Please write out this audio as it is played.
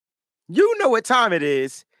You know what time it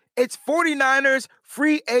is. It's 49ers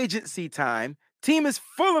free agency time. Team is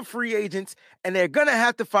full of free agents, and they're going to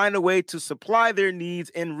have to find a way to supply their needs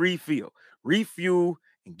and refuel,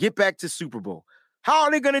 and get back to Super Bowl. How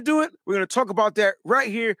are they going to do it? We're going to talk about that right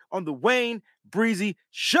here on the Wayne Breezy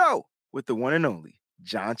Show with the one and only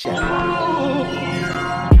John Chapman.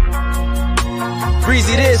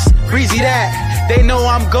 Breezy this, breezy that. They know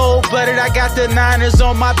I'm gold-blooded. I got the Niners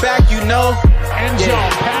on my back, you know.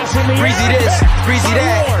 Breezy this, breezy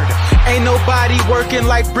that. Ain't nobody working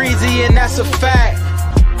like Breezy, and that's a fact.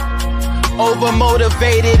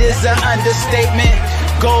 Overmotivated is an understatement.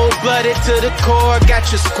 Gold-blooded to the core, got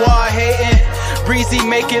your squad hating. Breezy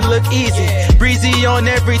make it look easy. Breezy on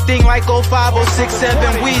everything like 05,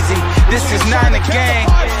 067 Wheezy. This is not a gang.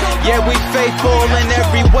 Yeah, we faithful in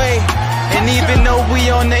every way. And even though we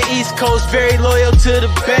on the East Coast, very loyal to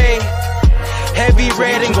the Bay. Heavy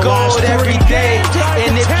red and gold every day.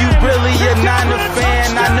 And if you really a Niner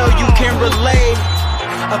fan, I know you can relate.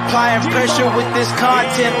 Applying pressure with this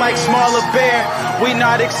content like Smaller Bear. We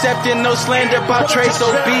not accepting no slander about Trey, so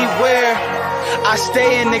beware. I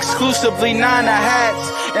stay in exclusively Niner hats.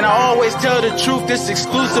 And I always tell the truth, this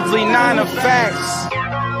exclusively Niner facts.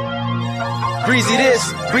 Breezy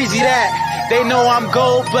this, breezy that. They know I'm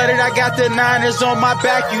gold-blooded. I got the Niners on my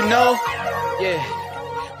back, you know. Yeah.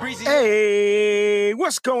 Breezy. Hey,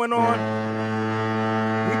 what's going on?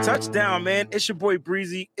 We touched down, man. It's your boy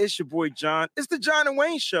Breezy. It's your boy John. It's the John and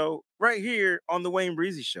Wayne Show right here on the Wayne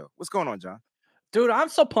Breezy Show. What's going on, John? Dude, I'm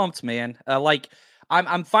so pumped, man.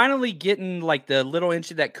 I'm finally getting like the little inch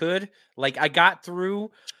that could. Like I got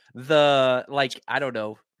through the I don't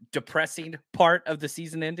know, depressing part of the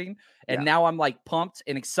season ending, and now I'm like pumped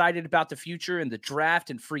and excited about the future and the draft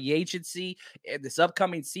and free agency and this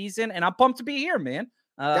upcoming season, and I'm pumped to be here, man.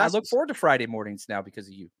 I look forward to Friday mornings now because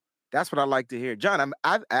of you. That's what I like to hear, John.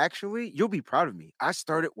 I've actually, you'll be proud of me. I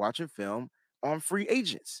started watching film on free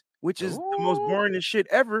agents, which is the most boring shit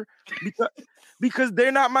ever because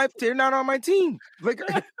they're not on my team. Like,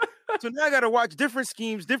 so now I got to watch different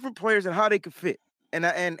schemes, different players, and how they could fit. And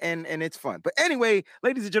it's fun. But anyway,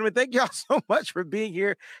 ladies and gentlemen, thank y'all so much for being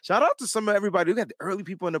here. Shout out to some of everybody. We got the early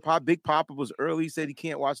people in the pod. Big Papa was early, said he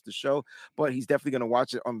can't watch the show, but he's definitely going to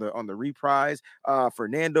watch it on the reprise.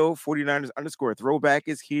 Fernando, 49ers _ throwback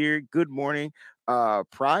is here. Good morning.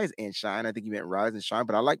 Prize and Shine. I think you meant Rise and Shine,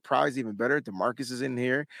 but I like Prize even better. DeMarcus is in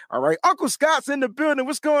here. All right. Uncle Scott's in the building.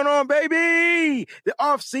 What's going on, baby? The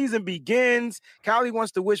off season begins. Callie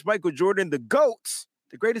wants to wish Michael Jordan, the GOAT,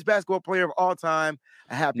 the greatest basketball player of all time,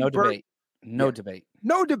 a happy birthday. No debate.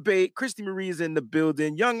 No debate. Christy Marie is in the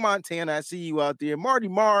building. Young Montana, I see you out there. Marty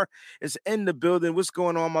Marr is in the building. What's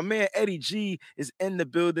going on? My man Eddie G is in the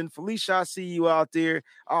building. Felicia, I see you out there.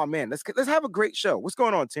 Oh man, let's have a great show. What's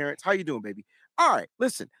going on, Terrence? How you doing, baby? All right,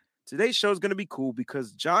 listen. Today's show is going to be cool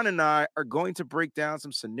because John and I are going to break down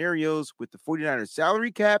some scenarios with the 49ers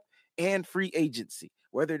salary cap and free agency.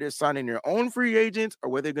 Whether they're signing their own free agents or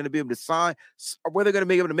whether they're going to be able to sign or whether they're going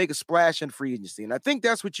to be able to make a splash in free agency. And I think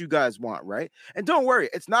that's what you guys want, right? And don't worry,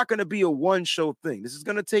 it's not going to be a one-show thing. This is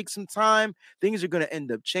going to take some time. Things are going to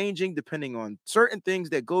end up changing depending on certain things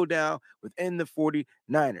that go down within the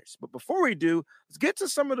 49ers. But before we do, let's get to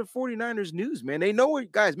some of the 49ers news, man. They know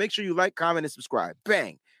what, guys, make sure you like, comment, and subscribe.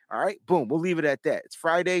 Bang. All right, boom. We'll leave it at that. It's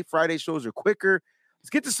Friday. Friday shows are quicker. Let's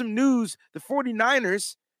get to some news. The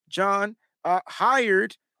 49ers, John,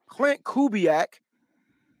 hired Klint Kubiak,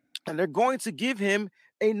 and they're going to give him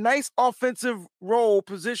a nice offensive role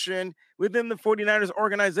position within the 49ers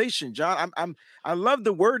organization. John, I love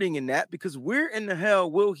the wording in that because where in the hell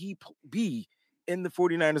will he be in the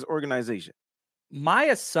 49ers organization? My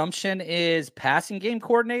assumption is passing game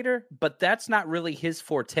coordinator, but that's not really his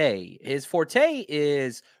forte. His forte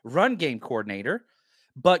is run game coordinator,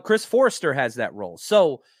 but Chris Forrester has that role.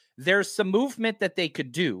 So there's some movement that they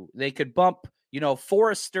could do. They could bump,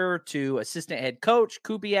 Forrester to assistant head coach,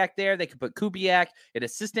 Kubiak there. They could put Kubiak in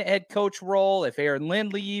assistant head coach role if Aaron Lynn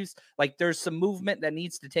leaves. Like, there's some movement that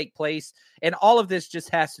needs to take place. And all of this just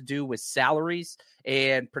has to do with salaries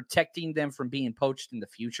and protecting them from being poached in the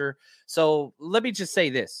future. So let me just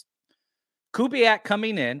say this. Kubiak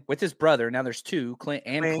coming in with his brother. Now there's two, Clint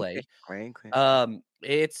and Clay.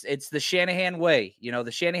 It's the Shanahan way.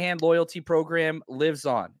 The Shanahan loyalty program lives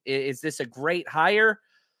on. Is this a great hire?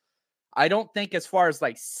 I don't think as far as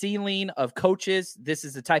like ceiling of coaches, this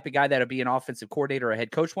is the type of guy that'll be an offensive coordinator or a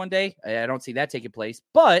head coach one day. I don't see that taking place.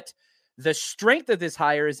 But the strength of this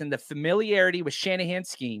hire is in the familiarity with Shanahan's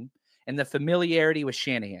scheme and the familiarity with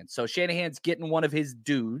Shanahan. So Shanahan's getting one of his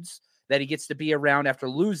dudes that he gets to be around after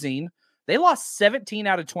losing They lost 17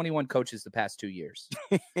 out of 21 coaches the past 2 years.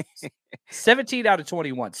 17 out of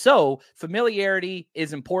 21. So familiarity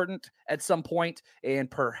is important at some point, and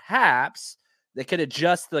perhaps they could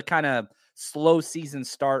adjust the kind of slow season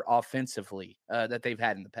start offensively that they've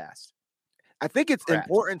had in the past. I think it's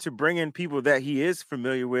important to bring in people that he is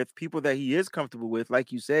familiar with, people that he is comfortable with,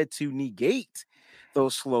 like you said, to negate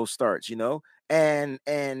those slow starts, you know. And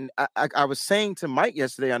I was saying to Mike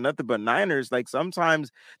yesterday on Nothing But Niners, like sometimes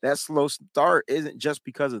that slow start isn't just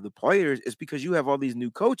because of the players, it's because you have all these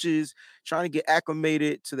new coaches trying to get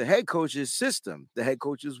acclimated to the head coach's system, the head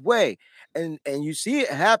coach's way. And you see it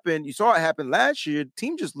happen. You saw it happen last year. The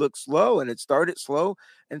team just looked slow and it started slow.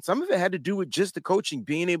 And some of it had to do with just the coaching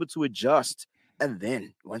being able to adjust. And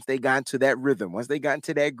then once they got into that rhythm, once they got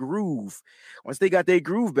into that groove, once they got their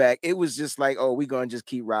groove back, it was just like, oh, we're going to just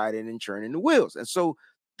keep riding and churning the wheels. And so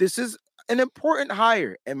this is an important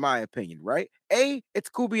hire, in my opinion, right? It's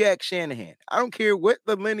Kubiak Shanahan. I don't care what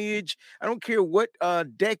the lineage, I don't care what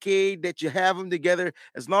decade that you have them together.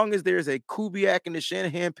 As long as there's a Kubiak and the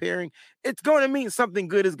Shanahan pairing, it's going to mean something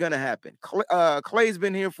good is going to happen. Clay's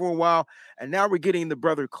been here for a while, and now we're getting the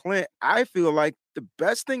brother Clint. I feel like the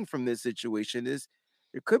best thing from this situation is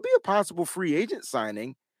there could be a possible free agent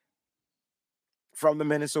signing from the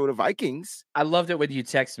Minnesota Vikings. I loved it when you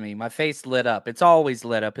text me. My face lit up. It's always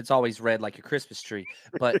lit up. It's always red like a Christmas tree,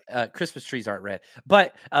 but Christmas trees aren't red.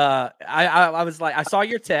 But I was like, I saw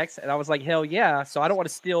your text and I was like, hell yeah. So I don't want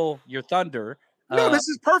to steal your thunder. No, this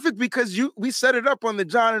is perfect because we set it up on the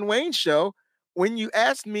John and Wayne show when you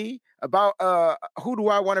asked me about who do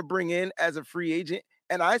I want to bring in as a free agent,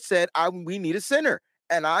 and I said we need a center,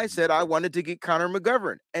 and I said I wanted to get Connor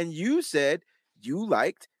McGovern, and you said you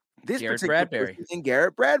liked this Garrett particular Bradbury and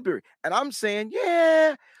Garrett Bradbury, and I'm saying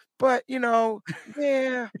yeah, but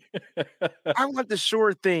yeah, I want the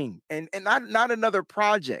sure thing, and not another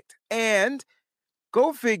project. And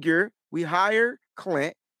go figure, we hire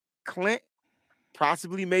Clint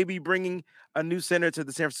possibly maybe bringing a new center to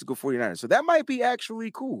the San Francisco 49ers. So that might be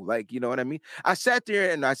actually cool. Like, you know what I mean? I sat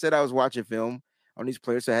there and I said I was watching film on these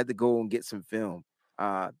players, so I had to go and get some film.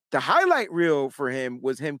 The highlight reel for him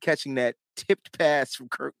was him catching that tipped pass from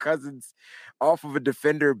Kirk Cousins off of a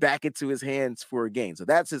defender back into his hands for a gain. So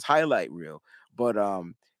that's his highlight reel. But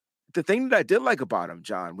the thing that I did like about him,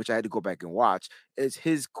 John, which I had to go back and watch, is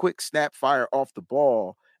his quick snap fire off the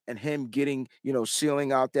ball and him getting,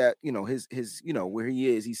 sealing out that, his where he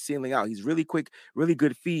is, he's sealing out. He's really quick, really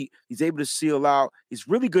good feet. He's able to seal out. He's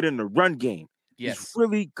really good in the run game. Yes. He's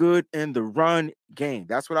really good in the run game.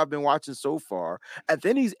 That's what I've been watching so far. And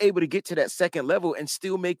then he's able to get to that second level and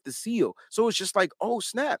still make the seal. So it's just like, oh,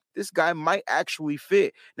 snap, this guy might actually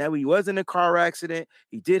fit. Now, he was in a car accident.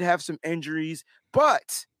 He did have some injuries,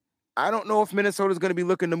 but I don't know if Minnesota's going to be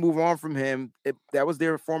looking to move on from him. That was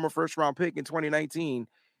their former first-round pick in 2019.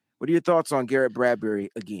 What are your thoughts on Garrett Bradbury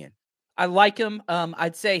again? I like him.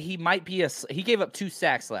 I'd say he might be he gave up 2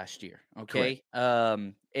 sacks last year. Okay.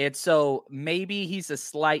 Correct. And so maybe he's a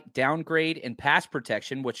slight downgrade in pass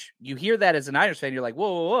protection, which you hear that as a Niners fan, you're like,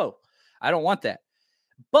 whoa. I don't want that.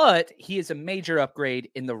 But he is a major upgrade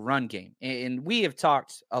in the run game. And we have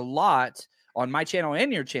talked a lot on my channel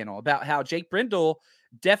and your channel about how Jake Brendel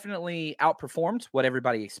definitely outperformed what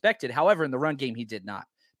everybody expected. However, in the run game, he did not.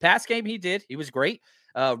 Pass game, he did. He was great.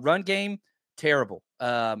 Run game, terrible.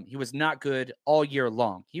 He was not good all year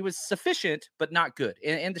long. He was sufficient, but not good.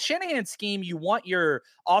 In the Shanahan scheme, you want your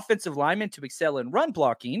offensive linemen to excel in run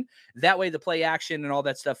blocking. That way the play action and all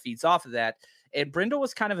that stuff feeds off of that. And Brendel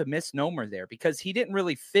was kind of a misnomer there because he didn't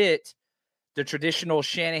really fit the traditional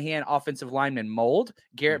Shanahan offensive lineman mold.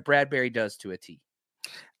 Garrett Bradbury does to a T.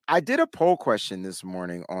 I did a poll question this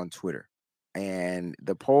morning on Twitter, and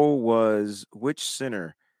the poll was, which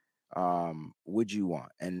center would you want?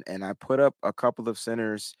 And I put up a couple of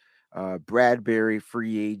centers, Bradbury,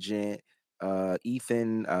 free agent,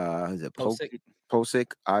 Ethan, is it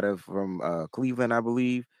Posick from Cleveland, I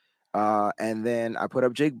believe. And then I put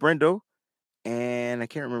up Jake Brendel, and I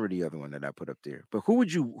can't remember the other one that I put up there. But who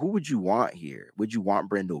would you want here? Would you want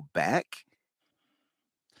Brendel back?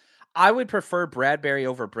 I would prefer Bradbury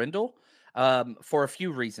over Brendel for a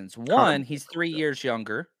few reasons. One, he's 3 years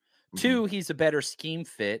younger. Two, he's a better scheme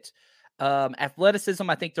fit. Athleticism,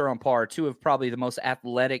 I think they're on par. 2 of probably the most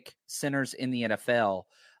athletic centers in the NFL.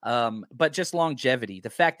 But just longevity. The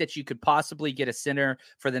fact that you could possibly get a center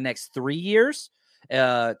for the next 3 years,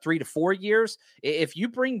 3 to 4 years. If you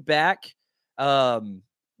bring back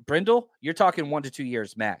Brendel, you're talking 1 to 2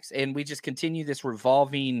 years max. And we just continue this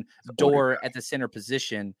revolving door at the center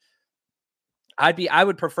position. I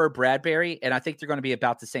would prefer Bradbury, and I think they're going to be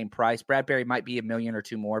about the same price. Bradbury might be $1 million or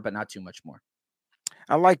 $2 more, but not too much more.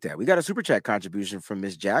 I like that. We got a super chat contribution from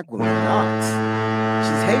Miss Jacqueline Knox.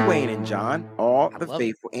 She says, "Hey, Wayne and John, all the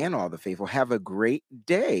faithful, have a great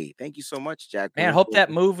day." Thank you so much, Jacqueline. Man, hope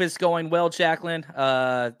that move is going well, Jacqueline.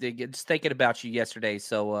 Just thinking about you yesterday.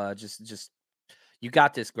 So just you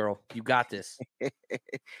got this, girl. You got this.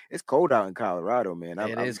 It's cold out in Colorado, man.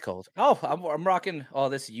 It is cold. Oh, I'm rocking. Oh,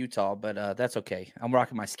 this is Utah, but that's okay. I'm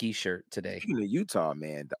rocking my ski shirt today. Speaking of Utah,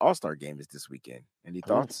 man, the All-Star game is this weekend. Any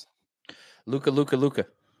thoughts? Luka.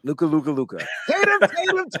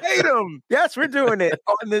 Tatum. Yes, we're doing it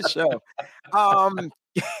on this show.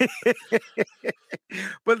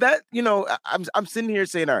 But that, I'm sitting here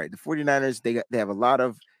saying, all right, the 49ers, they have a lot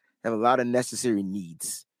of necessary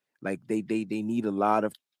needs. Like they need a lot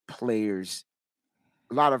of players,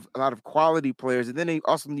 a lot of quality players, and then they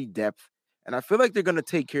also need depth. And I feel like they're going to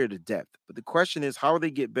take care of the depth. But the question is, how do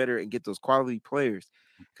they get better and get those quality players?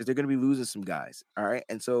 Because they're going to be losing some guys. All right.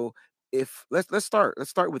 And so let's start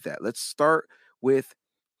with that. Let's start with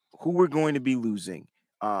who we're going to be losing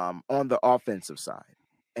on the offensive side.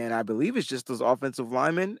 And I believe it's just those offensive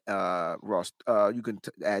linemen. Ross, you can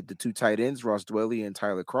add the two tight ends, Ross Dwelley and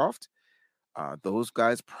Tyler Kroft. Those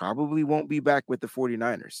guys probably won't be back with the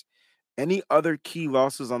 49ers. Any other key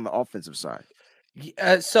losses on the offensive side?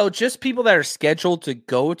 So just people that are scheduled to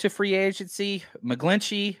go to free agency: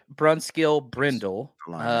 McGlinchey, Brunskill, Brindle.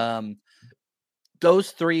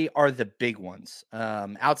 Those three are the big ones.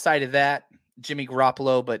 Outside of that, Jimmy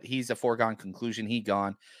Garoppolo, but he's a foregone conclusion. He's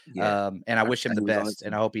gone. Yeah. And I wish him the best,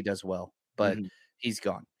 and I hope he does well. But he's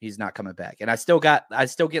gone. He's not coming back. And I still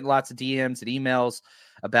get lots of DMs and emails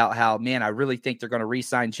about how, man, I really think they're going to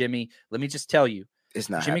re-sign Jimmy. Let me just tell you, it's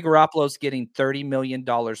not Jimmy Garoppolo's getting $30 million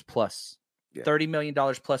plus. Yeah. $30 million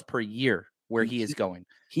plus per year where he is going.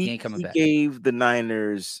 He ain't coming back. He gave the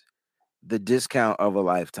Niners the discount of a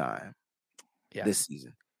lifetime this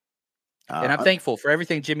season. And I'm thankful for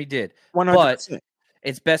everything Jimmy did. 100%. But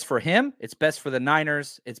it's best for him. It's best for the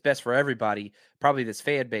Niners. It's best for everybody, probably this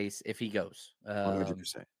fan base, if he goes.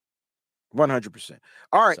 100%. 100%.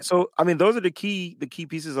 All right. So, I mean, those are the key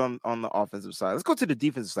pieces on the offensive side. Let's go to the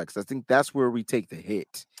defensive side, because I think that's where we take the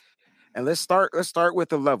hit. And let's start with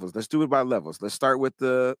the levels. Let's do it by levels. Let's start at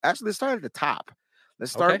the top.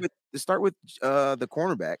 Let's start with the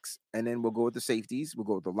cornerbacks, and then we'll go with the safeties. We'll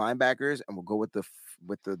go with the linebackers, and we'll go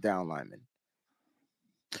with the down linemen.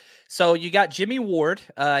 So you got Jimmy Ward.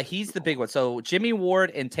 He's the big one. So Jimmy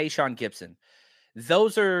Ward and Tayshaun Gibson.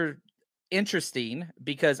 Those are interesting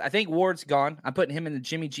because I think Ward's gone. I'm putting him in the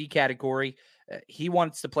Jimmy G category. He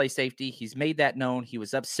wants to play safety. He's made that known. He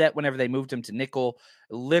was upset whenever they moved him to nickel.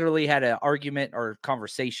 Literally had an argument or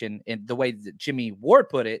conversation. And the way that Jimmy Ward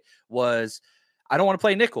put it was, I don't want to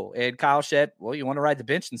play nickel. And Kyle said, well, you want to ride the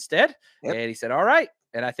bench instead? Yep. And he said, all right.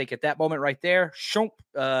 And I think at that moment right there,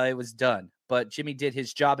 it was done. But Jimmy did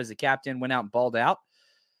his job as a captain, went out and balled out.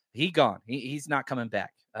 He's gone. He's not coming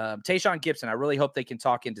back. Tayshaun Gibson, I really hope they can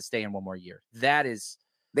talk him to stay in one more year.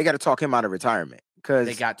 They got to talk him out of retirement, because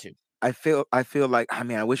they got to. I feel like, I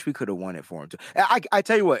mean, I wish we could have won it for him too. I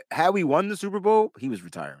tell you what, had we won the Super Bowl, he was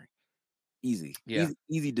retiring. Easy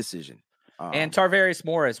decision. And Tarvarius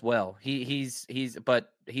Moore as well. He's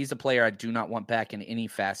a player I do not want back in any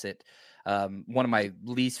facet. One of my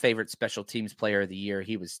least favorite special teams player of the year.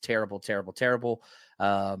 He was terrible. He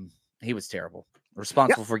was terrible.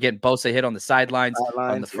 Responsible for getting Bosa hit on the sidelines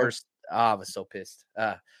on the first. I was so pissed.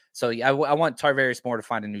 I want Tarvarius Moore to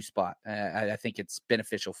find a new spot. I think it's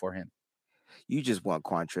beneficial for him. You just want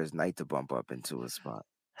Quantrez Knight to bump up into a spot.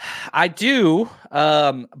 I do,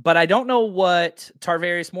 but I don't know what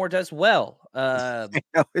Tarvarius Moore does well.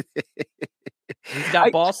 He's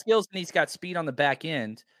got ball skills and he's got speed on the back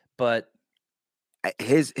end, but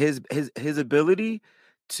his ability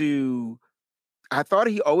to, I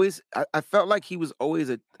felt like he was always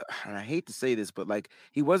and I hate to say this, but like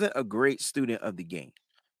he wasn't a great student of the game.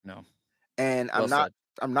 No. And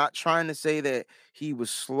I'm not trying to say that he was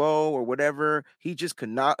slow or whatever. He just could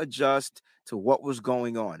not adjust to what was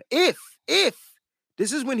going on. If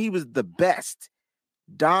this is when he was the best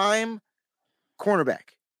dime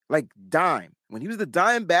cornerback, like dime. When he was the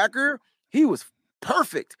dime backer, he was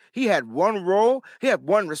perfect. He had one role, he had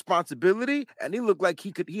one responsibility, and he looked like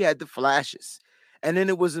he had the flashes. And then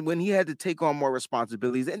it was when he had to take on more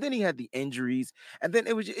responsibilities, and then he had the injuries, and then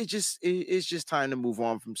it's just time to move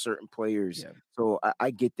on from certain players. Yeah. So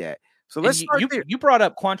I get that. So let's start there. You brought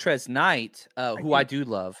up Quantrez Knight, who I do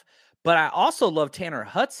love, but I also love Tanner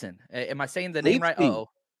Hudson. Am I saying the name right? Oh,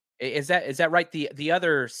 is that right? The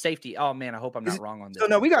other safety. Oh man, I hope I'm not wrong on this. So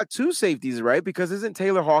no, we got two safeties, right? Because isn't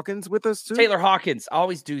Taylor Hawkins with us too? Taylor Hawkins, I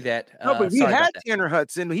always do that. No, but we had Tanner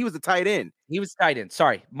Hudson. He was the tight end. He was tight end.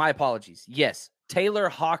 Sorry, my apologies. Yes. Taylor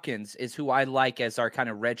Hawkins is who I like as our kind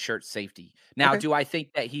of redshirt safety. Now, Okay. do I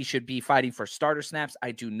think that he should be fighting for starter snaps?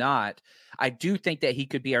 I do not. I do think that he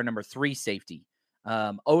could be our number 3 safety.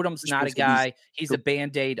 Odom's Which not a makes it easy. guy. He's a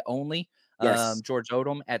Band-Aid only. Yes, George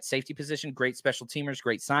Odom at safety position, great special teamers,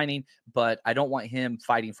 great signing, but I don't want him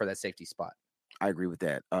fighting for that safety spot. I agree with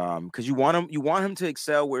that. Because you want him to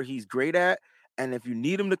excel where he's great at. And if you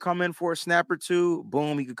need him to come in for a snap or two,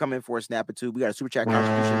 boom, he could come in for a snap or two. We got a super chat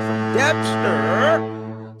contribution from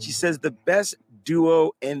Debster. She says the best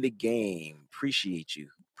duo in the game. Appreciate you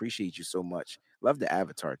so much. Love the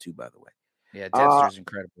avatar too, by the way. Yeah, Dexter's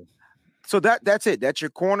incredible. So that's it. That's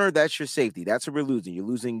your corner. That's your safety. That's what we're losing. You're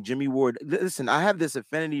losing Jimmy Ward. Listen, I have this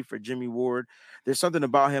affinity for Jimmy Ward. There's something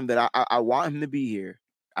about him that I want him to be here.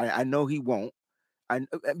 I know he won't.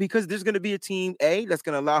 Because there's going to be a team that's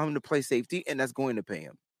going to allow him to play safety, and that's going to pay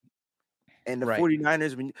him. And the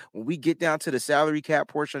 49ers, when we get down to the salary cap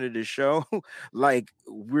portion of this show, like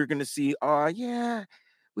we're going to see,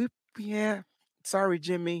 sorry,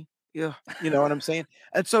 Jimmy. Yeah, you know what I'm saying?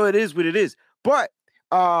 And so it is what it is. But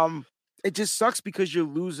it just sucks because you're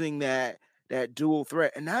losing that dual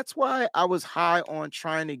threat. And that's why I was high on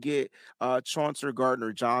trying to get Chauncey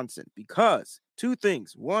Gardner-Johnson, because 2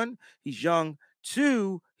 things. 1, he's young.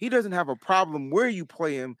 2, he doesn't have a problem where you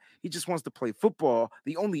play him. He just wants to play football.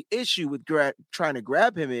 The only issue with trying to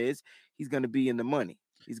grab him is he's going to be in the money.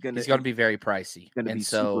 He's going to be very pricey. Going to be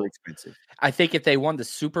super expensive. I think if they won the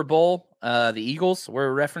Super Bowl, the Eagles we're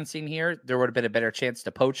referencing here, there would have been a better chance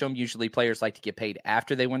to poach them. Usually players like to get paid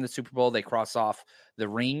after they win the Super Bowl. They cross off the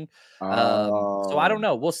ring. So I don't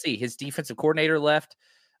know. We'll see. His defensive coordinator left.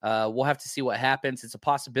 We'll have to see what happens. It's a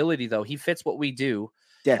possibility, though. He fits what we do.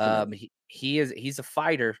 Definitely. He's a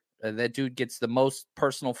fighter. That dude gets the most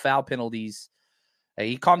personal foul penalties.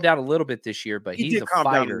 He calmed down a little bit this year, but he's a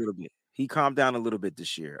fighter. He calmed down a little bit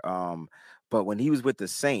this year. But when he was with the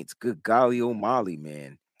Saints, good golly O'Malley,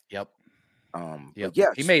 man. Yep.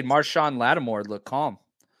 Yeah, he made Marshawn Lattimore look calm.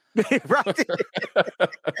 Right.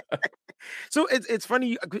 So it's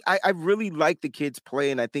funny. I really like the kid's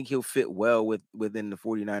play, and I think he'll fit well within the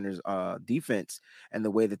 49ers defense and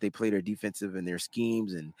the way that they play their defensive and their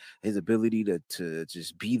schemes, and his ability to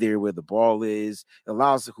just be there where the ball is. It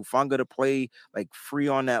allows Hufanga to play like free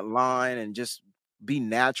on that line and just be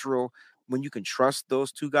natural. When you can trust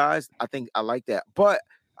those 2 guys, I think I like that. But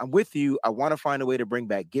I'm with you. I want to find a way to bring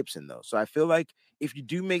back Gibson, though. So I feel like if you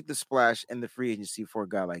do make the splash in the free agency for a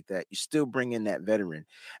guy like that, you still bring in that veteran.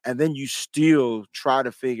 And then you still try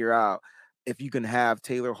to figure out if you can have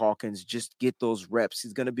Taylor Hawkins just get those reps.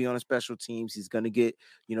 He's going to be on a special teams. He's going to get,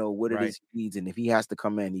 what it is he needs. And if he has to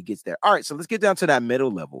come in, he gets there. All right, so let's get down to that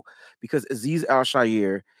middle level, because Azeez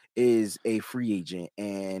Al-Shaair is a free agent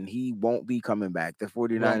and he won't be coming back. The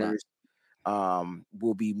 49ers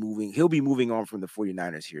will be moving. He'll be moving on from the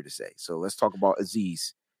 49ers here to say. So let's talk about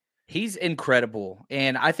Azeez. He's incredible.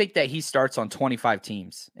 And I think that he starts on 25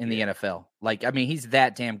 teams in the NFL. Like, I mean, he's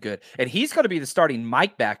that damn good. And he's going to be the starting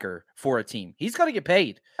Mike backer for a team. He's going to get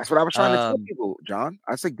paid. That's what I was trying to tell people, John.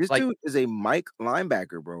 I was like, this dude is a Mike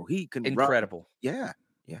linebacker, bro. He can incredible. Run. Yeah.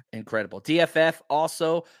 Incredible. DFF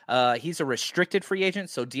also, he's a restricted free agent,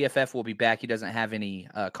 so DFF will be back. He doesn't have any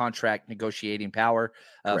contract negotiating power.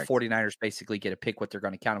 49ers basically get to pick what they're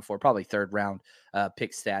going to count him for, probably 3rd round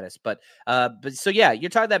pick status. But so yeah, you're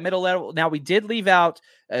talking that middle level. Now we did leave out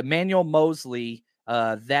Emmanuel Mosley.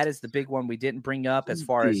 That is the big one we didn't bring up as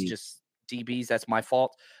far as just DBs. That's my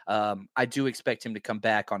fault. I do expect him to come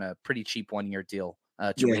back on a pretty cheap 1-year deal.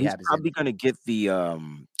 He's probably going to get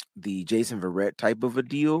the Jason Verrett type of a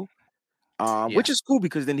deal, which is cool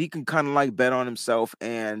because then he can kind of like bet on himself,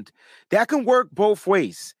 and that can work both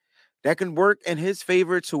ways. That can work in his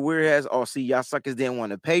favor to whereas, y'all suckers didn't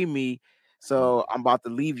want to pay me, so I'm about to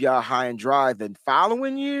leave y'all high and dry the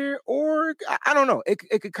following year, or I don't know.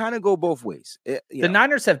 It could kind of go both ways. The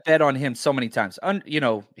Niners have bet on him so many times. He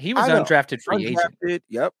was undrafted free agent.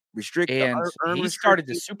 Yep, restricted, and he started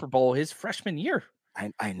the Super Bowl his freshman year.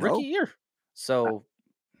 I know, rookie year. So.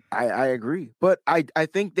 I agree, but I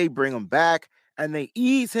think they bring him back and they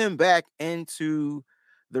ease him back into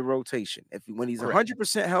the rotation. When he's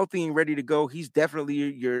 100% healthy and ready to go, he's definitely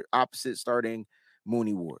your opposite starting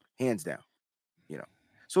Mooney Ward, hands down.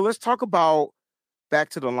 So let's talk about back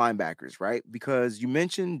to the linebackers, right? Because you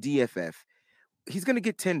mentioned DFF. He's going to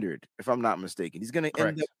get tendered, if I'm not mistaken. He's going to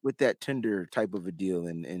end up with that tender type of a deal,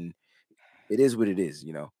 and it is what it is.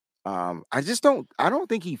 I don't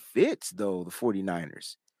think he fits though the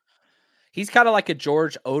 49ers. He's kind of like a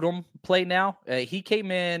George Odom play now. He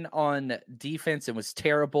came in on defense and was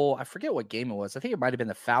terrible. I forget what game it was. I think it might have been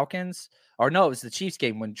the Falcons. Or no, it was the Chiefs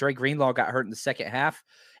game when Dre Greenlaw got hurt in the second half.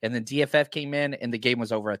 And then DFF came in and the game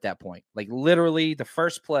was over at that point. Like literally the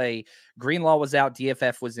first play, Greenlaw was out,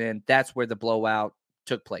 DFF was in. That's where the blowout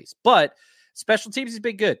took place. But special teams has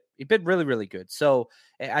been good. He's been really, really good. So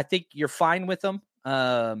I think you're fine with him.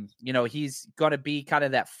 He's going to be kind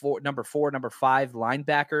of that number 4, number 5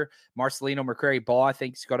 linebacker. Marcelino McCrary Ball, I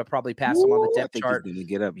think, is going to probably pass him on the depth chart. He's going to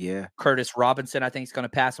get up, yeah. Curtis Robinson, I think, is going to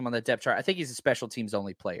pass him on the depth chart. I think he's a special teams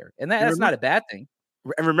only player, and that's not a bad thing.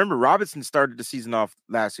 And remember, Robinson started the season off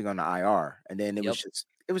last week on the IR, and then it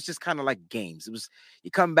was just kind of like games. It was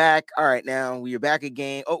you come back, all right, now we're back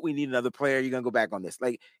again. Oh, we need another player. You're gonna go back on this.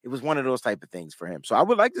 Like it was one of those type of things for him. So I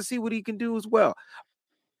would like to see what he can do as well.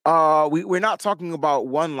 We're not talking about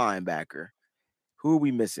one linebacker. Who are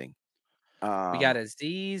we missing? We got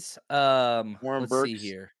Azeez. Let's Burks. See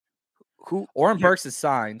here. Oren Burks is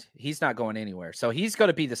signed. He's not going anywhere. So he's going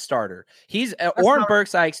to be the starter. Oren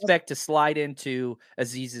Burks, I expect to slide into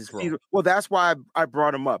Azeez's role. Well, that's why I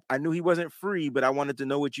brought him up. I knew he wasn't free, but I wanted to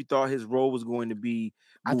know what you thought his role was going to be.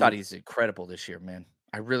 I thought he's incredible this year, man.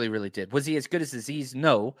 I really, really did. Was he as good as Azeez?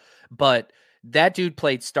 No, but that dude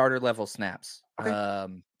played starter level snaps. Okay.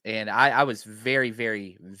 And I was very,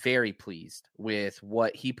 very, very pleased with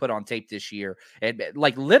what he put on tape this year. And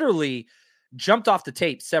like literally jumped off the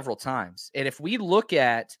tape several times. And if we look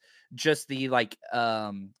at just the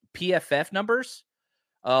PFF numbers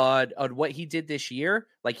on what he did this year,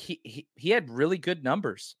 like he had really good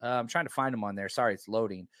numbers. I'm trying to find him on there. Sorry, it's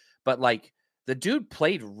loading. But like the dude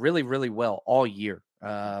played really, really well all year.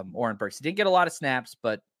 Oren Burks. He didn't get a lot of snaps,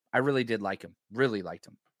 but I really did like him. Really liked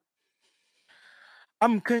him.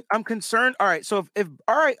 I'm concerned. All right. So if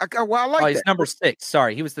all right, I like he's number 6.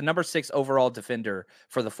 Sorry. He was the number 6 overall defender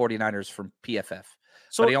for the 49ers from PFF.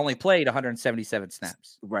 So he only played 177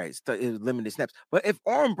 snaps. Right. Limited snaps. But if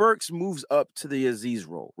Oren Burks moves up to the Azeez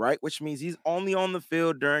role, right, which means he's only on the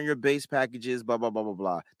field during your base packages, blah, blah, blah, blah,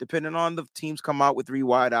 blah. Depending on the teams come out with 3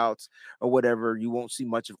 wideouts or whatever, you won't see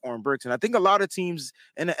much of Oren Burks. And I think a lot of teams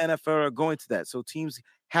in the NFL are going to that. So teams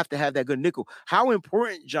have to have that good nickel. How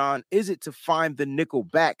important, John, is it to find the nickel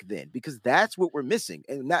back then? Because that's what we're missing.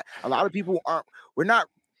 And not a lot of people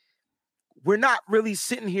we're not really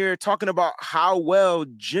sitting here talking about how well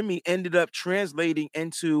Jimmy ended up translating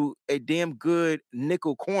into a damn good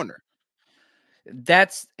nickel corner.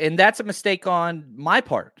 That's a mistake on my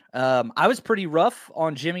part. I was pretty rough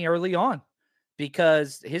on Jimmy early on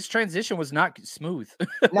because his transition was not smooth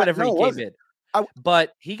whenever he came in.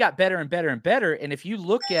 But he got better and better and better. And if you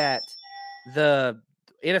look at the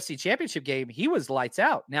NFC Championship game, he was lights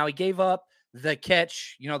out. Now he gave up the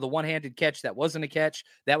catch, the one-handed catch that wasn't a catch.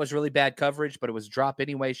 That was really bad coverage, but it was drop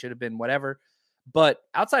anyway. Should have been whatever. But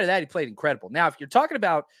outside of that, he played incredible. Now, if you're talking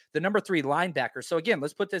about the number 3 linebacker, so again,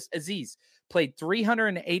 let's put this, Azeez played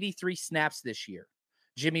 383 snaps this year.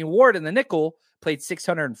 Jimmy Ward in the nickel played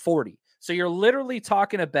 640. So you're literally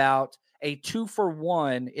talking about a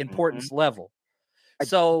 2-for-1 importance level.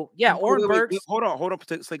 So, yeah, Oren Burks. Hold on.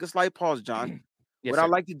 Take a slight pause, John. Yes, I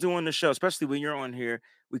like to do on the show, especially when you're on here,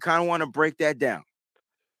 we kind of want to break that down.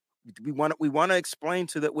 We want to explain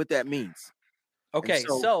what that means. Okay,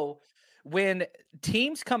 so when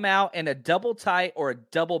teams come out in a double tight or a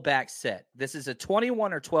double back set, this is a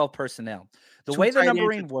 21 or 12 personnel. The way the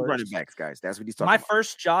numbering works, running backs, guys. That's what he's talking about. My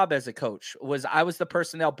first job as a coach was I was the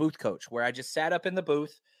personnel booth coach, where I just sat up in the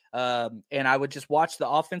booth and I would just watch the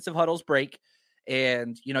offensive huddles break.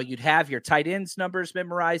 And, you'd have your tight ends numbers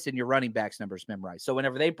memorized and your running backs numbers memorized. So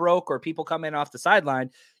whenever they broke or people come in off the sideline,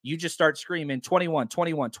 you just start screaming 21,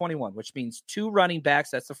 21, 21, which means 2 running backs.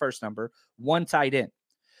 That's the first number, 1 tight end.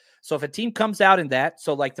 So if a team comes out in that,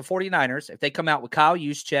 so like the 49ers, if they come out with Kyle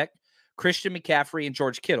Juszczyk, Christian McCaffrey, and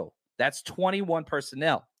George Kittle, that's 21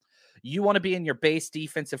 personnel. You want to be in your base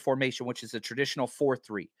defensive formation, which is a traditional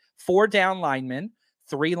 4-3. 4 down linemen,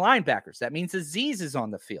 3 linebackers. That means Azeez is on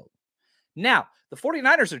the field. Now, the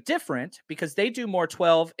 49ers are different because they do more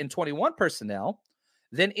 12 and 21 personnel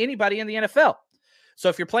than anybody in the NFL. So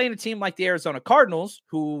if you're playing a team like the Arizona Cardinals,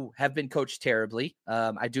 who have been coached terribly,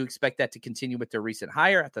 I do expect that to continue with their recent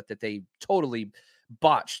hire. I thought that they totally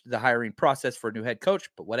botched the hiring process for a new head coach,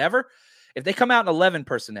 but whatever. If they come out in 11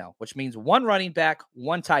 personnel, which means 1 running back,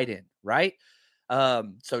 1 tight end, right?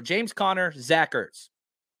 So James Conner, Zach Ertz.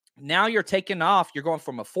 Now you're taking off. You're going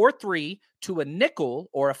from a 4-3 to a nickel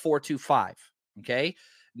or a 4-2-5. Okay.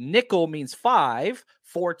 Nickel means 5.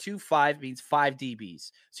 4-2-5 means 5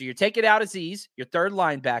 DBs. So you're taking out Azeez, your third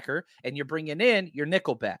linebacker, and you're bringing in your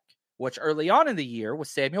nickel back, which early on in the year was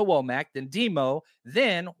Samuel Womack, then Demo,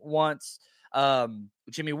 then once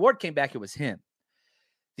Jimmy Ward came back, it was him.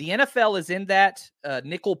 The NFL is in that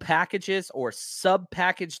nickel packages or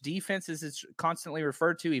sub-package defense, as it's constantly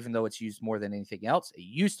referred to, even though it's used more than anything else. It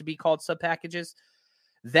used to be called sub-packages.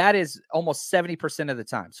 That is almost 70% of the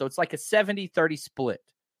time. So it's like a 70-30 split.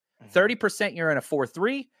 30% you're in a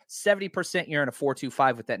 4-3, 70% you're in a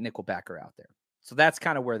 4-2-5 with that nickel backer out there. So that's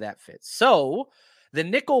kind of where that fits. So the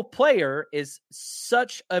nickel player is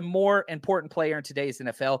such a more important player in today's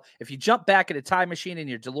NFL. If you jump back in a time machine in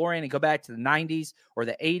your DeLorean and go back to the 90s or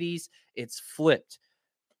the 80s, it's flipped.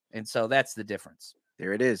 And so that's the difference.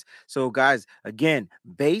 There it is. So, guys, again,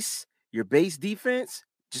 your base defense,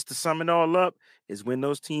 just to sum it all up, is when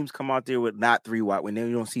those teams come out there with not when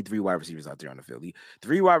you don't see 3 wide receivers out there on the field.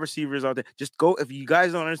 3 wide receivers out there. Just go, if you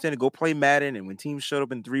guys don't understand it, go play Madden, and when teams showed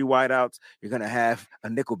up in 3 wideouts, you're going to have a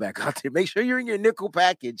nickelback out there. Make sure you're in your nickel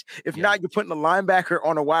package. If not, you're putting a linebacker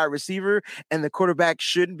on a wide receiver, and the quarterback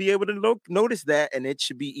shouldn't be able to notice that, and it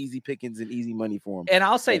should be easy pickings and easy money for him. And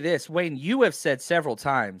I'll say this, Wayne, you have said several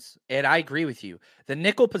times, and I agree with you, the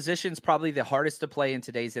nickel position is probably the hardest to play in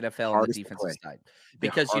today's NFL on the defensive side,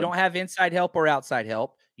 because you don't have inside help or outside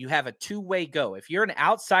help. You have a two-way go. If you're an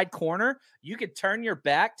outside corner, you could turn your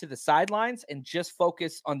back to the sidelines and just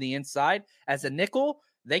focus on the inside. As a nickel,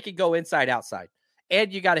 they could go inside, outside.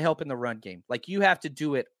 And you got to help in the run game. Like, you have to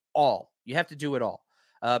do it all. You have to do it all.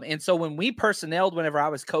 And so when we personneled, whenever I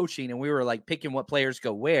was coaching and we were like picking what players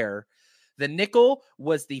go where, the nickel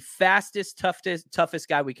was the fastest, toughest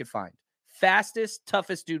guy we could find. Fastest,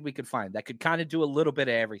 toughest dude we could find that could kind of do a little bit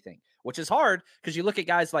of everything, which is hard because you look at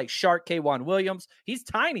guys like Shark K'Wan Williams. He's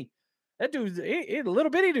tiny. That dude's a little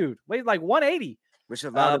bitty dude, weighs like 180.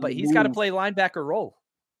 But he's got to play linebacker role.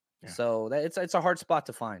 Yeah. So it's a hard spot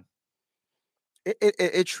to find.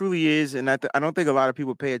 It truly is, and I don't think a lot of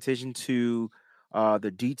people pay attention to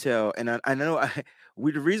the detail. And I know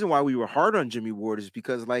the reason why we were hard on Jimmy Ward is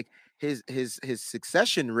because like his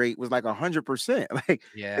succession rate was like 100%. Like,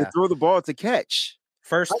 they throw the ball to catch.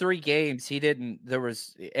 First 3 games, there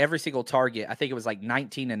was every single target. I think it was like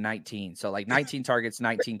 19 and 19. So like 19 targets,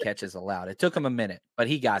 19 catches allowed. It took him a minute, but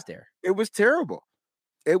he got there. It was terrible.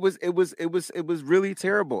 It was really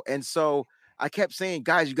terrible. And so I kept saying,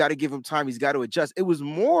 guys, you got to give him time. He's got to adjust. It was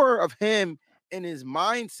more of him in his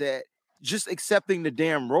mindset, just accepting the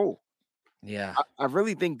damn role. Yeah. I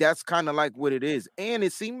really think that's kind of like what it is. And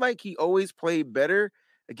it seemed like he always played better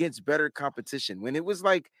against better competition. When it was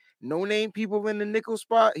like no-name people in the nickel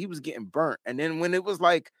spot, he was getting burnt. And then when it was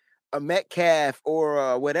like a Metcalf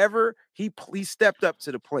or whatever, he stepped up to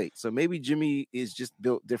the plate. So maybe Jimmy is just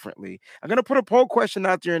built differently. I'm going to put a poll question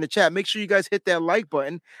out there in the chat. Make sure you guys hit that like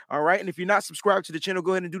button. All right. And if you're not subscribed to the channel,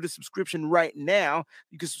 go ahead and do the subscription right now.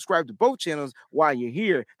 You can subscribe to both channels while you're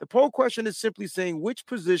here. The poll question is simply saying which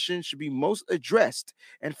position should be most addressed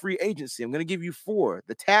in free agency. I'm going to give you 4: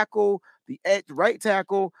 the tackle, the edge, right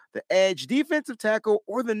tackle, the edge, defensive tackle,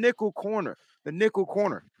 or the nickel corner. The nickel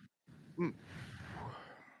corner.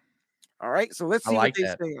 All right, so let's see what they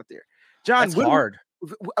say out there. John, that's hard.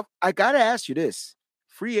 I got to ask you this.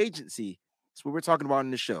 Free agency, that's what we're talking about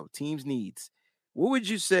in the show, teams' needs. What would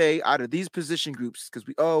you say out of these position groups? Because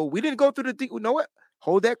we didn't go through you know what?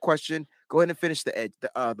 Hold that question. Go ahead and finish the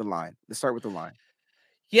line. Let's start with the line.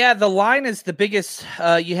 Yeah, the line is the biggest.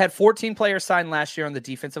 You had 14 players signed last year on the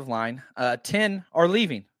defensive line. 10 are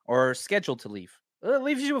leaving or scheduled to leave. It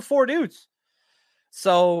leaves you with 4 dudes.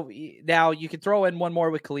 So now you can throw in one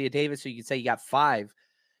more with Kalia Davis, so you can say you got 5.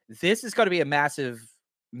 This is going to be a massive,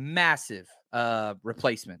 massive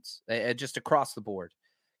replacements just across the board.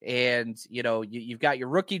 And, you've got your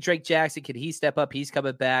rookie Drake Jackson. Can he step up? He's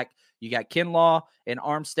coming back. You got Kinlaw and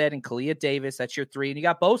Armstead and Kalia Davis. That's your 3. And you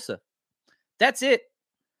got Bosa. That's it.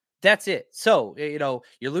 So,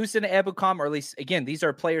 you're losing Ebukam, or at least, again, these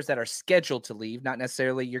are players that are scheduled to leave. Not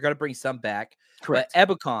necessarily you're going to bring some back. Correct. But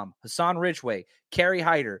Ebukam, Hassan Ridgeway, Kerry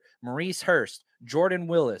Hyder, Maurice Hurst, Jordan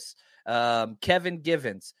Willis, Kevin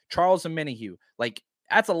Givens, Charles Omenihu. Like,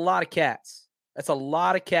 that's a lot of cats. That's a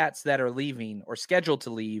lot of cats that are leaving or scheduled to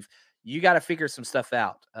leave. You got to figure some stuff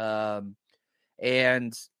out.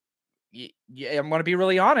 And I'm going to be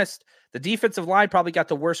really honest. The defensive line probably got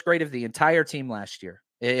the worst grade of the entire team last year.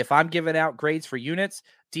 If I'm giving out grades for units,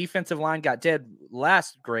 defensive line got dead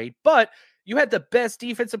last grade, but you had the best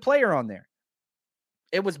defensive player on there.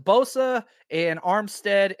 It was Bosa and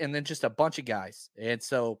Armstead and then just a bunch of guys. And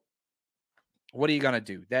so what are you going to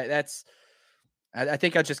do? I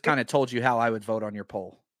think I just kind of told you how I would vote on your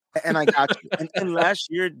poll. And I got you. And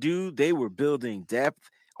last year, dude, they were building depth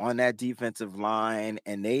on that defensive line,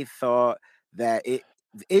 and they thought that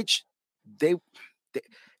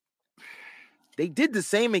They did the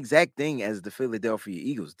same exact thing as the Philadelphia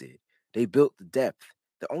Eagles did. They built the depth.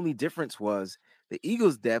 The only difference was the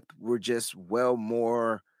Eagles' depth were just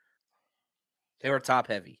more. They were top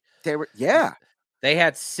heavy. Yeah. They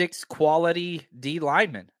had 6 quality D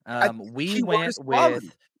linemen. We went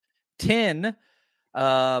with 10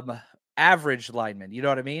 average linemen. You know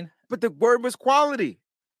what I mean? But the word was quality.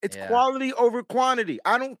 It's quality over quantity.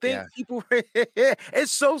 I don't think people.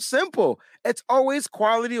 It's so simple. It's always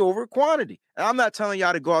quality over quantity. And I'm not telling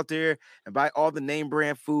y'all to go out there and buy all the name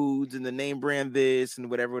brand foods and the name brand this and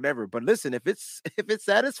whatever. But listen, if it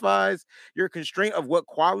satisfies your constraint of what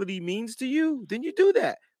quality means to you, then you do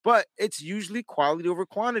that. But it's usually quality over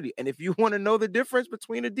quantity. And if you want to know the difference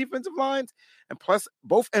between the defensive lines, and plus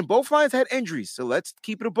both lines had injuries, so let's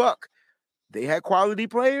keep it a buck. They had quality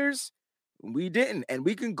players. We didn't, and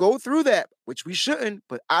we can go through that, which we shouldn't.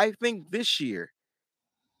 But I think this year,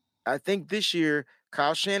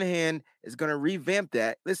 Kyle Shanahan is going to revamp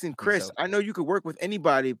that. Listen, Chris, I know you could work with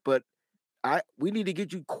anybody, but we need to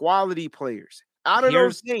get you quality players out of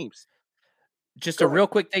those games. Just a real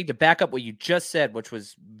quick thing to back up what you just said, which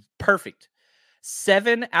was perfect.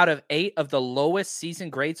 7 out of 8 of the lowest season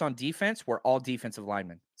grades on defense were all defensive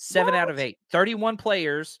linemen. 7 out of 8. 31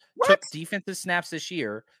 players took defensive snaps this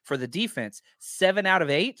year for the defense. 7 out of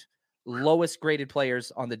 8 lowest graded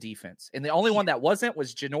players on the defense. And the only one that wasn't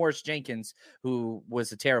was Janoris Jenkins, who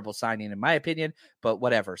was a terrible signing in my opinion, but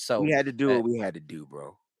whatever. So we had to do what we had to do,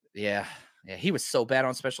 bro. Yeah. Yeah, he was so bad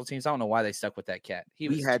on special teams. I don't know why they stuck with that cat. He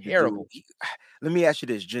was terrible. Let me ask you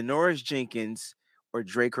this: Janoris Jenkins or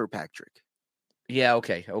Dre Kirkpatrick? Yeah,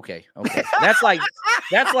 okay. That's like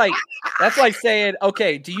saying,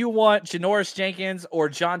 okay, do you want Janoris Jenkins or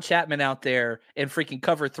John Chapman out there in freaking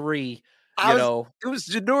cover 3? It was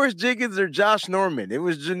Janoris Jenkins or Josh Norman. It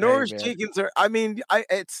was Janoris Jenkins or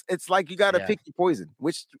it's like you got to pick your poison.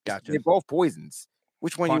 Which they're both poisons.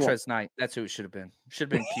 Which one you want? Knight. That's who it should have been.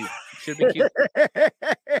 Should have been cute. Should have been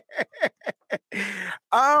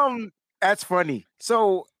cute. That's funny.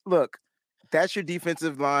 So look, that's your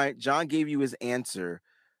defensive line. John gave you his answer.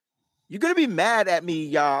 You're going to be mad at me,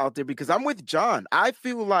 y'all, out there, because I'm with John. I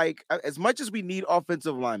feel like as much as we need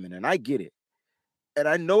offensive linemen, and I get it, and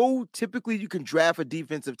I know typically you can draft a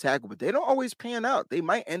defensive tackle, but they don't always pan out. They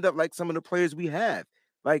might end up like some of the players we have,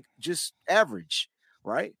 like just average,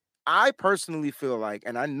 right? I personally feel like,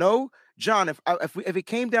 and I know, John, if it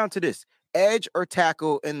came down to this, edge or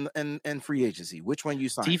tackle in free agency, which one you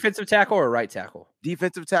sign? Defensive tackle or right tackle?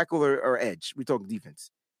 Defensive tackle or edge? We talk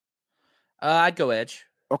defense. I'd go edge.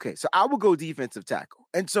 Okay, so I will go defensive tackle.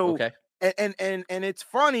 And so, and it's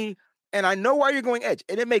funny, and I know why you're going edge,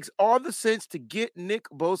 and it makes all the sense to get Nick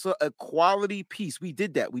Bosa a quality piece. We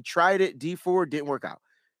did that. We tried it. D4 didn't work out.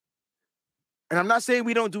 And I'm not saying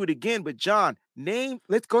we don't do it again, but John,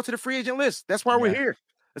 let's go to the free agent list. That's why we're here.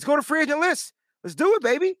 Let's go to free agent list. Let's do it,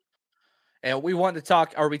 baby. And we want to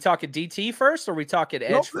talk, are we talking DT first or are we talking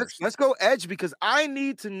edge first? Let's go edge because I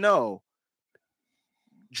need to know,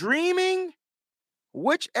 dreaming,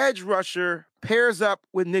 which edge rusher pairs up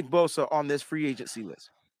with Nick Bosa on this free agency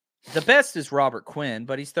list? The best is Robert Quinn,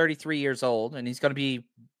 but he's 33 years old and he's going to be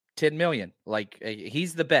 10 million. Like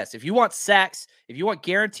he's the best. If you want sacks, if you want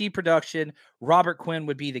guaranteed production, Robert Quinn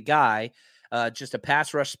would be the guy, just a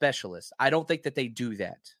pass rush specialist. I don't think that they do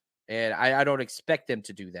that. And I don't expect them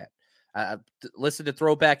to do that. Listen to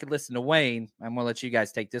Throwback and listen to Wayne. I'm going to let you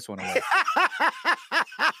guys take this one away.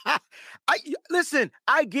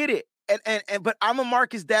 I get it. But I'm a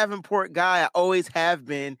Marcus Davenport guy. I always have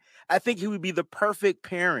been. I think he would be the perfect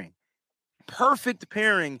pairing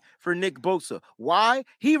for Nick Bosa. Why?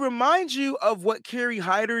 He reminds you of what Kerry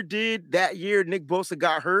Hyder did that year Nick Bosa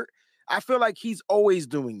got hurt. I feel like he's always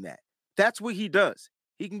doing that. That's what he does.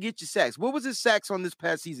 He can get you sacks. What was his sacks on this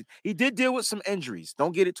past season? He did deal with some injuries.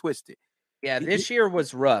 Don't get it twisted. Yeah, this year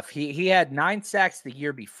was rough. He had 9 sacks the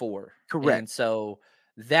year before. Correct. And so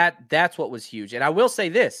that's what was huge. And I will say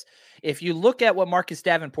this. If you look at what Marcus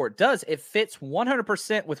Davenport does, it fits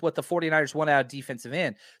 100% with what the 49ers want out of defensive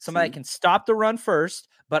end. Somebody that can stop the run first,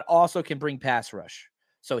 but also can bring pass rush.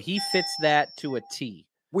 So he fits that to a T.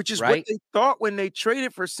 Which is what they thought when they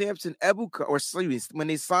traded for Samson Ebukam, or when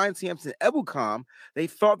they signed Samson Ebukam, they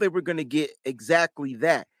thought they were going to get exactly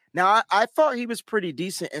that. Now, I thought he was pretty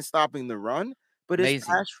decent in stopping the run, but his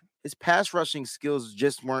pass rushing skills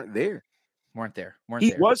just weren't there.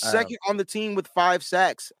 He was second on the team with 5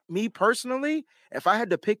 sacks. Me personally, if I had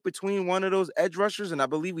to pick between one of those edge rushers, and I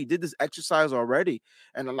believe we did this exercise already,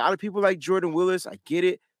 and a lot of people like Jordan Willis, I get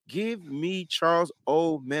it. Give me Charles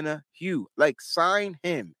Omenihu. Like, sign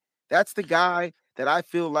him. That's the guy that I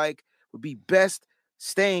feel like would be best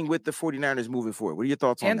staying with the 49ers moving forward. What are your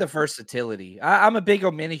thoughts on And that? the versatility. I'm a big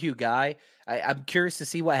Omenihu guy. I'm curious to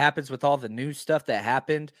see what happens with all the new stuff that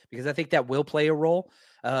happened because I think that will play a role.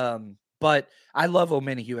 But I love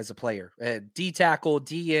Omenihu as a player. D tackle,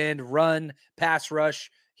 D end, run, pass rush.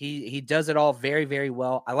 He does it all very, very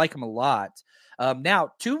well. I like him a lot.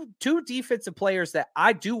 Now, two defensive players that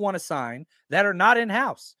I do want to sign that are not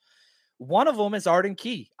in-house. One of them is Arden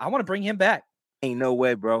Key. I want to bring him back. Ain't no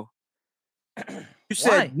way, bro. You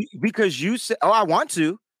said because you said, "Oh, I want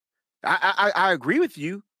to." I agree with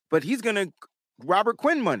you, but he's gonna Robert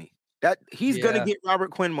Quinn money. That he's gonna get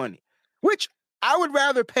Robert Quinn money, which I would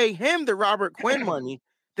rather pay him the Robert Quinn money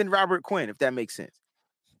than Robert Quinn, if that makes sense.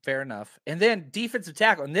 Fair enough. And then defensive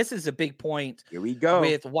tackle, and this is a big point. Here we go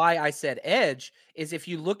with why I said edge is if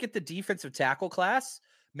you look at the defensive tackle class,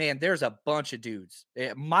 man, there's a bunch of dudes.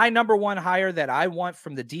 My number one hire that I want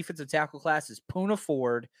from the defensive tackle class is Poona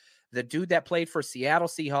Ford, the dude that played for Seattle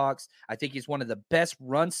Seahawks. I think he's one of the best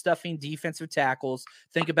run-stuffing defensive tackles.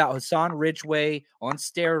 Think about Hassan Ridgeway on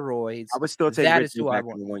steroids. I would still take that Ridgeway is who back I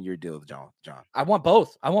want. in the 1 year deal, John. I want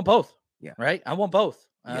both. Yeah. Right? I want both.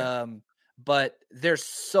 Yeah. But there's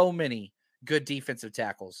so many good defensive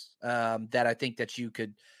tackles that I think that you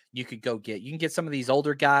could go get. You can get some of these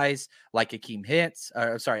older guys like Akeem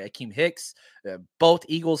Hicks, both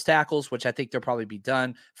Eagles tackles, which I think they'll probably be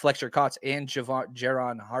done. Fletcher Cox and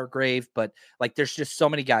Jaron Hargrave, but like there's just so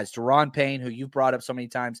many guys. Deron Payne, who you've brought up so many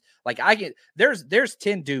times. Like there's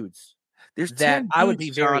 10 dudes. There's that 10 I would be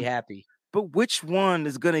dudes, very John, happy. But which one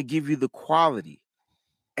is gonna give you the quality?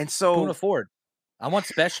 And so Poona Ford. I want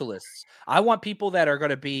specialists. I want people that are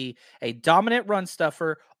going to be a dominant run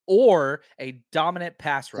stuffer or a dominant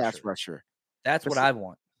pass rusher. That's what I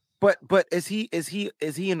want. But is he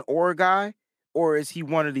an or guy or is he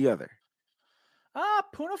one or the other?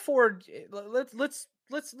 Poona Ford. Let's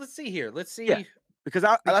see here. Let's see. Yeah, because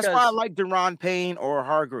that's why I like Deron Payne or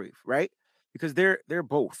Hargrave, right? Because they're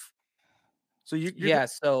both. So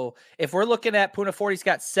so if we're looking at Poona Ford, he's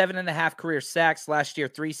got 7.5 career sacks last year,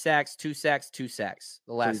 3 sacks, 2 sacks, 2 sacks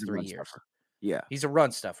the last 3 years. Stuffer. Yeah, he's a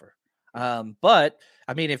run stuffer. But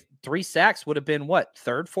I mean, if 3 sacks would have been what,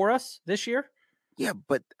 third for us this year? Yeah,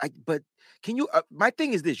 but can you? My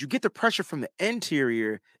thing is this: you get the pressure from the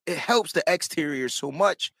interior, it helps the exterior so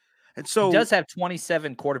much, and so he does have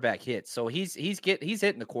 27 quarterback hits, so he's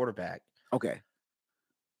hitting the quarterback. Okay.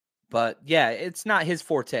 But yeah, it's not his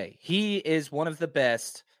forte. He is one of the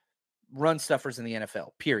best run stuffers in the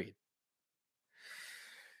NFL, period.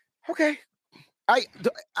 Okay.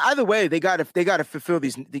 Either way, they got to fulfill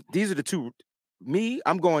these. These are the two.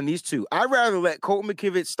 I'm going these two. I'd rather let Colton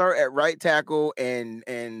McKivitz start at right tackle and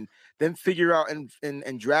then figure out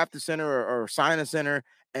and draft the center or sign a center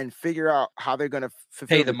and figure out how they're going to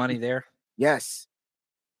pay the money there. Yes.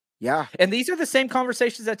 Yeah. And these are the same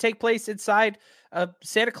conversations that take place inside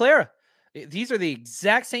Santa Clara. These are the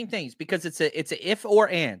exact same things because it's a if or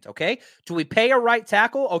and, okay? Do we pay a right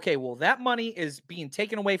tackle? Okay, well, that money is being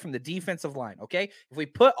taken away from the defensive line, okay? If we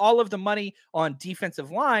put all of the money on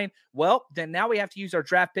defensive line, well, then now we have to use our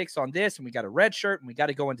draft picks on this, and we got a red shirt, and we got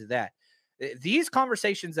to go into that. These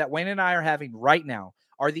conversations that Wayne and I are having right now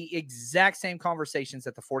are the exact same conversations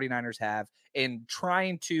that the 49ers have in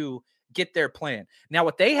trying to get their plan. Now,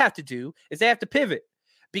 what they have to do is they have to pivot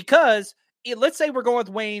because let's say we're going with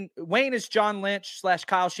Wayne. Wayne is John Lynch /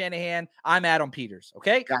 Kyle Shanahan. I'm Adam Peters.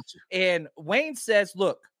 Okay. Gotcha. And Wayne says,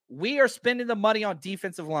 look, we are spending the money on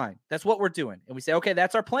defensive line. That's what we're doing. And we say, okay,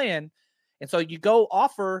 that's our plan. And so you go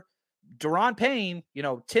offer Deron Payne,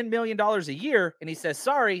 $10 million a year. And he says,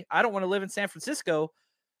 sorry, I don't want to live in San Francisco.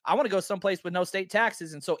 I want to go someplace with no state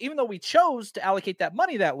taxes. And so even though we chose to allocate that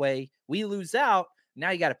money that way, we lose out.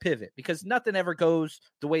 Now you got to pivot because nothing ever goes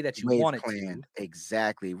the way that you want it to.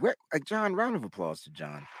 Exactly. John, round of applause to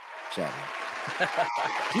John Chapman.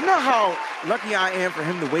 Do you know how lucky I am for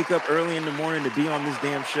him to wake up early in the morning to be on this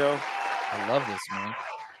damn show? I love this,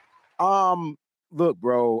 man. Look,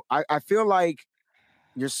 bro, I feel like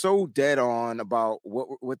you're so dead on about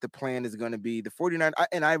what the plan is going to be. The 49ers,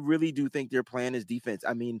 and I really do think their plan is defense.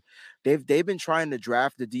 I mean, they've been trying to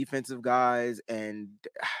draft the defensive guys, and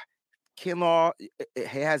Kinlaw, it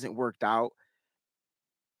hasn't worked out.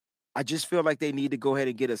 I just feel like they need to go ahead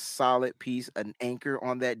and get a solid piece, an anchor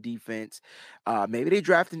on that defense. Maybe they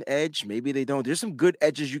draft an edge. Maybe they don't. There's some good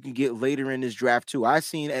edges you can get later in this draft too. I've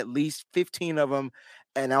seen at least 15 of them,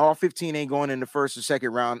 and all 15 ain't going in the first or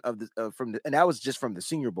second round of and that was just from the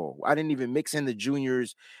Senior Bowl. I didn't even mix in the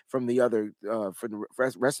juniors from the other for the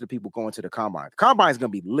rest of the people going to the combine. The combine is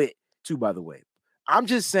going to be lit too, by the way. I'm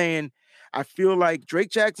just saying, I feel like Drake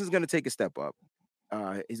Jackson's going to take a step up.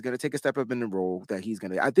 He's going to take a step up in the role that he's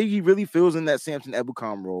going to. I think he really fills in that Samson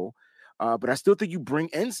Ebukam role. But I still think you bring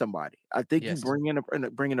in somebody. I think you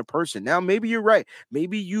bring in a person. Now, maybe you're right.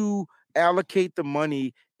 Maybe you allocate the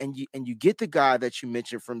money and you get the guy that you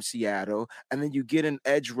mentioned from Seattle, and then you get an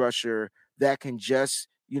edge rusher that can just,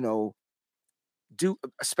 do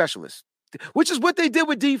a specialist, which is what they did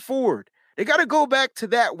with D Ford. They got to go back to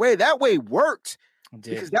that way. That way worked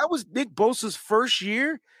because that was Nick Bosa's first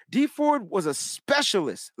year. D Ford was a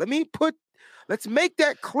specialist. Let's make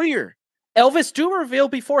that clear. Elvis Dumervil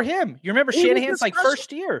before him. You remember Shanahan's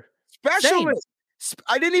first year. Specialist.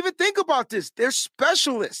 I didn't even think about this. They're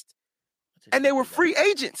specialists. And they were free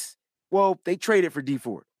agents. Well, they traded for D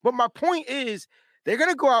Ford. But my point is, they're going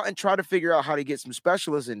to go out and try to figure out how to get some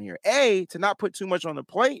specialists in here. To not put too much on the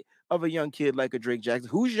plate of a young kid like a Drake Jackson,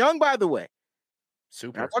 who's young, by the way.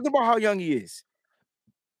 Super. I'm talking about how young he is.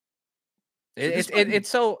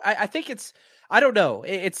 I think it's, I don't know.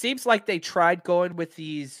 It seems like they tried going with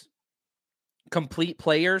these complete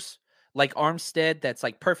players like Armstead, that's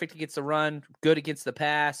like perfect against the run, good against the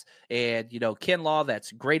pass, and Kinlaw,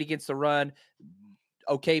 that's great against the run,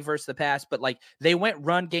 okay versus the pass, but like they went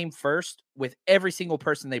run game first with every single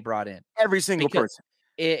person they brought in. Every single person.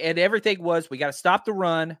 And everything was, we got to stop the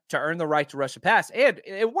run to earn the right to rush the pass. And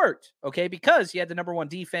it worked, okay, because you had the number one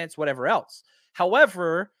defense, whatever else.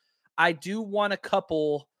 However, I do want a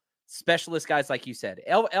couple specialist guys, like you said.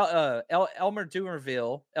 Elvis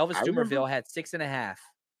Dumervil had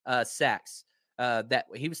 6.5 sacks. That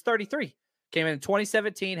he was 33. Came in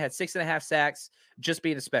 2017, had 6.5 sacks, just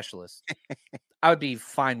being a specialist. I would be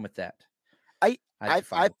fine with that. I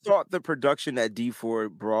thought the production that D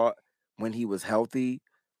Ford brought when he was healthy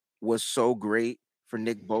was so great for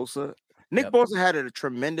Nick Bosa. Nick Bosa had a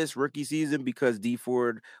tremendous rookie season because D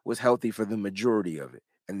Ford was healthy for the majority of it.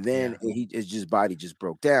 And then his body just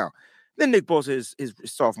broke down. Then Nick Bosa, his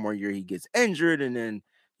sophomore year, he gets injured, and then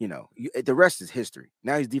the rest is history.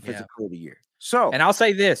 Now he's defensive player of the year. So, and I'll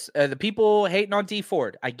say this: the people hating on D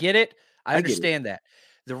Ford, I get it. I understand that.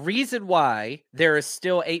 The reason why there is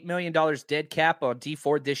still $8 million dead cap on D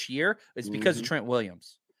Ford this year is because of Trent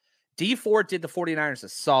Williams. D Ford did the 49ers a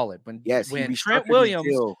solid when Trent Williams,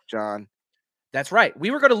 John. That's right.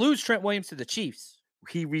 We were going to lose Trent Williams to the Chiefs.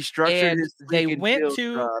 He restructured his they went deal,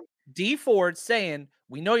 to John. D Ford saying,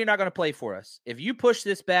 we know you're not going to play for us. If you push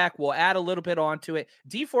this back, we'll add a little bit onto it.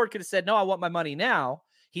 D Ford could have said, no, I want my money now.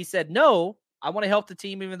 He said, no, I want to help the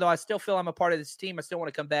team, even though I still feel I'm a part of this team. I still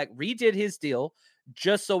want to come back. Redid his deal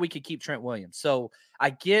just so we could keep Trent Williams. So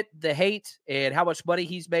I get the hate and how much money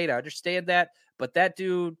he's made. I understand that. But that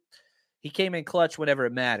dude, he came in clutch whenever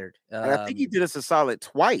it mattered. And I think he did us a solid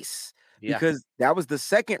twice. Yeah. Because that was the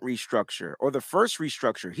second restructure or the first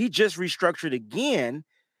restructure. He just restructured again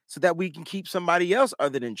so that we can keep somebody else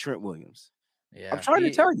other than Trent Williams. Yeah, I'm trying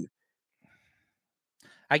to tell you.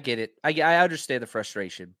 I get it. I understand the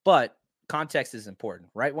frustration, but context is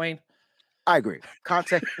important, right, Wayne? I agree.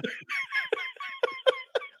 Context.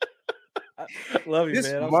 Love you,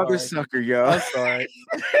 this man. mother sucker, yo. I'm sorry.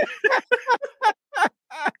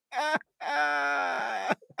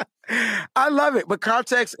 I love it, but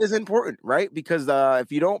context is important, right? Because if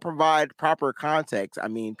you don't provide proper context, I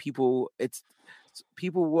mean, people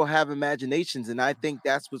will have imaginations, and I think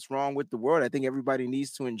that's what's wrong with the world. I think everybody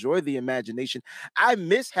needs to enjoy the imagination. I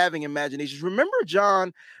miss having imaginations. Remember,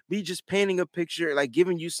 John, me just painting a picture, like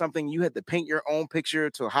giving you something, you had to paint your own picture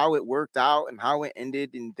to how it worked out and how it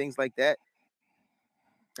ended and things like that.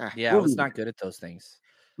 Yeah, I was not good at those things.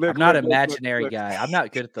 I'm not an imaginary guy. I'm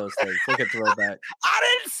not good at those things. Look at throwback. I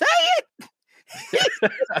didn't say it.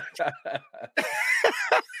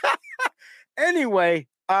 Anyway,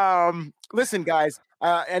 listen, guys,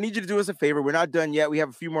 I need you to do us a favor. We're not done yet. We have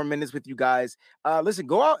a few more minutes with you guys. Listen,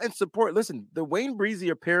 go out and support. Listen, the Wayne Breezy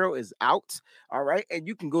apparel is out. All right. And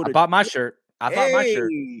you can go to. I bought my shirt. I bought my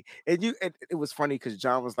shirt. And it was funny because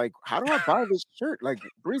John was like, how do I buy this shirt? Like,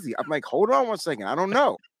 Breezy. I'm like, hold on one second. I don't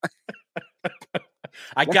know.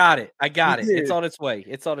 I got it. It's on its way.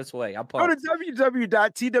 I'm pumped. Go to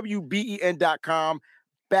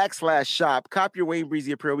www.twben.com/shop. Copy your Wayne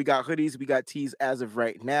Breezy apparel. We got hoodies. We got tees as of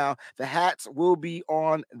right now. The hats will be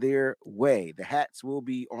on their way.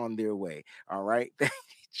 All right. Thank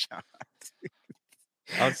you, John.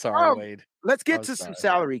 I'm sorry, Wade. Let's get to some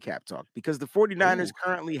salary cap talk because the 49ers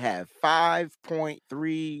currently have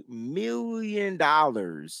 $5.3 million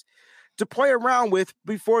to play around with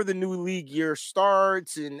before the new league year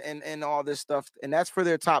starts and all this stuff. And that's for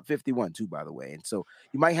their top 51 too, by the way. And so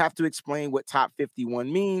you might have to explain what top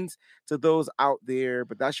 51 means to those out there,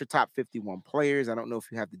 but that's your top 51 players. I don't know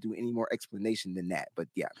if you have to do any more explanation than that, but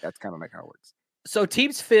yeah, that's kind of like how it works. So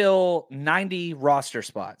teams fill 90 roster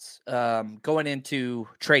spots going into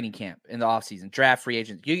training camp in the offseason, draft free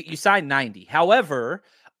agents. You sign 90. However,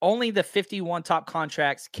 only the 51 top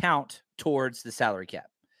contracts count towards the salary cap.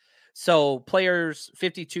 So players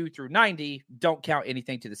 52 through 90 don't count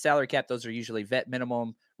anything to the salary cap. Those are usually vet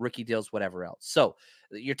minimum, rookie deals, whatever else. So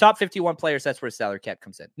your top 51 players, that's where the salary cap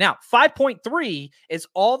comes in. Now, 5.3 is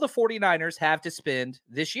all the 49ers have to spend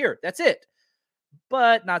this year. That's it.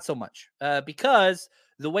 But not so much because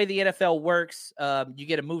the way the NFL works, you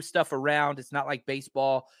get to move stuff around. It's not like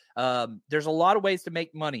baseball. There's a lot of ways to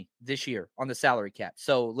make money this year on the salary cap.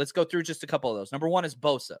 So let's go through just a couple of those. Number one is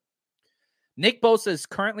Bosa. Nick Bosa is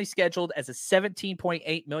currently scheduled as a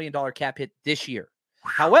 $17.8 million cap hit this year.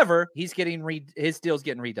 However, he's getting his deal's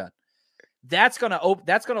getting redone. That's gonna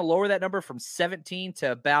lower that number from 17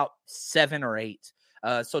 to about 7 or 8.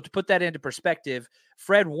 So to put that into perspective,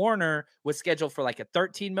 Fred Warner was scheduled for like a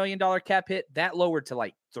 $13 million cap hit. That lowered to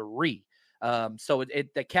like 3. So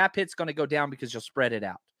the cap hit's going to go down because you'll spread it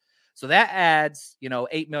out. So that adds,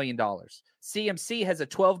 $8 million. CMC has a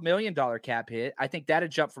 $12 million cap hit. I think that'd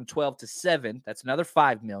jump from 12 to 7. That's another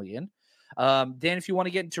 $5 million. Then if you want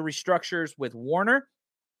to get into restructures with Warner,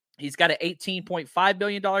 he's got an $18.5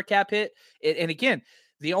 million cap hit. And again,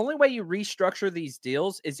 the only way you restructure these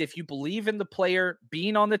deals is if you believe in the player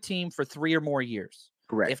being on the team for 3 or more years.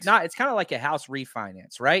 Correct. If not, it's kind of like a house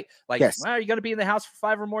refinance, right? Like, yes. Well, are you going to be in the house for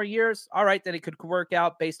 5 or more years? All right, then it could work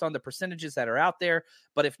out based on the percentages that are out there.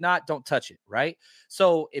 But if not, don't touch it, right?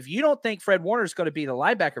 So if you don't think Fred Warner is going to be the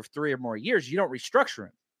linebacker for 3 or more years, you don't restructure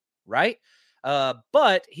him, right?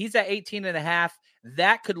 But he's at 18.5.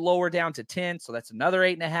 That could lower down to 10. So that's another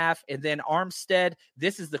 8.5. And then Armstead,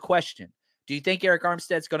 this is the question. Do you think Eric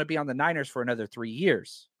Armstead's going to be on the Niners for another 3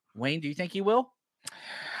 years? Wayne, do you think he will?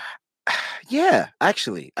 Yeah,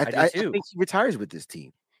 actually. I think he retires with this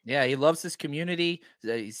team. Yeah, he loves this community.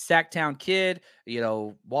 He's Sacktown kid.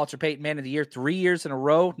 Walter Payton Man of the Year 3 years in a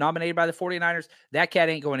row, nominated by the 49ers. That cat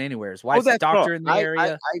ain't going anywhere. His wife's a doctor in the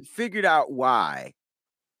area. I figured out why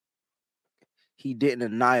he didn't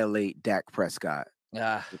annihilate Dak Prescott.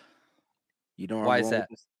 You don't know why is that?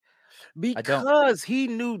 Because he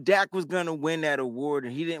knew Dak was going to win that award,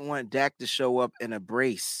 and he didn't want Dak to show up in a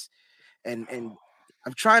brace. And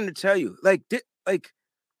I'm trying to tell you, they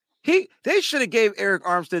should have gave Eric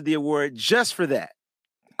Armstead the award just for that.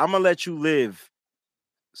 I'm gonna let you live,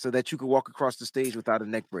 so that you could walk across the stage without a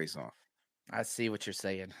neck brace on. I see what you're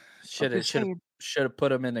saying. Should have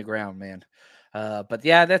put him in the ground, man. But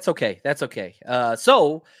yeah, that's okay. That's okay.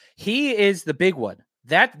 So he is the big one.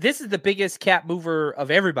 This is the biggest cap mover of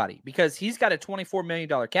everybody because he's got a $24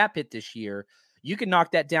 million cap hit this year. You can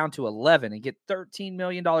knock that down to 11 and get $13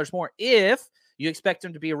 million more if you expect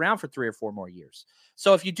him to be around for 3 or 4 more years.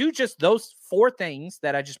 So if you do just those 4 things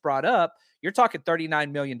that I just brought up, you're talking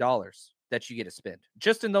 $39 million that you get to spend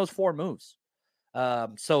just in those 4 moves.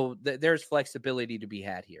 So there's flexibility to be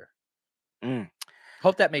had here.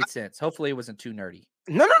 Hope that made sense. Hopefully it wasn't too nerdy.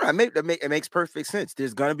 No. It makes perfect sense.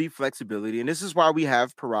 There's going to be flexibility. And this is why we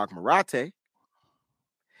have Parag Marate.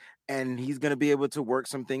 And he's going to be able to work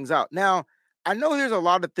some things out. Now, I know there's a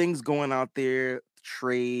lot of things going out there,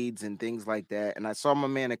 trades and things like that. And I saw my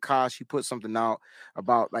man Akash, he put something out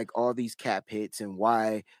about like all these cap hits and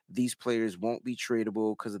why these players won't be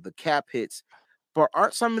tradable because of the cap hits. But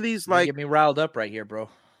aren't some of these like... You get me riled up right here, bro.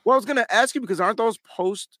 Well, I was going to ask you because aren't those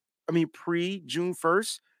pre-June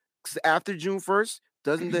 1st? Because after June 1st,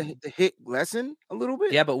 doesn't the hit lessen a little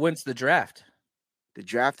bit? Yeah, but when's the draft? The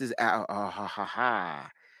draft is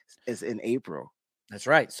it's in April. That's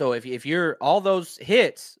right. So if you're all those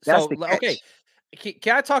hits, that's okay.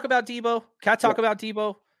 Can I talk about Debo? About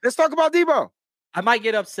Debo? Let's talk about Debo. I might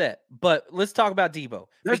get upset, but let's talk about Debo.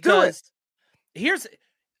 Let's do it.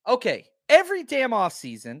 Every damn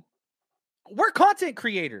offseason, we're content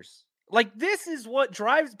creators. Like, this is what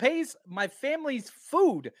pays my family's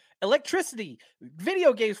food, electricity,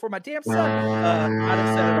 video games for my damn son. I done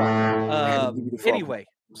said it all. Anyway.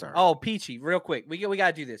 Sorry. Oh, Peachy, real quick. We got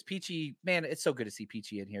to do this. Peachy, man, it's so good to see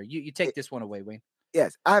Peachy in here. You take this one away, Wayne.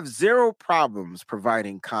 Yes, I have 0 problems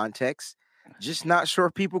providing context. Just not sure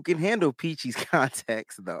people can handle Peachy's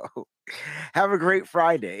context, though. Have a great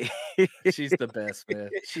Friday. She's the best, man.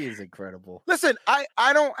 She is incredible. Listen, I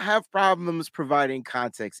don't have problems providing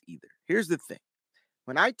context either. Here's the thing.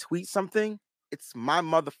 When I tweet something, it's my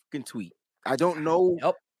motherfucking tweet. I don't know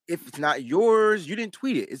if it's not yours. You didn't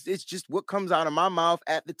tweet it. It's just what comes out of my mouth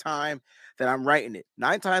at the time that I'm writing it.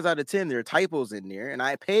 9 times out of 10, there are typos in there, and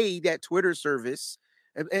I pay that Twitter service.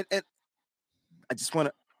 And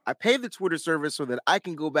I pay the Twitter service so that I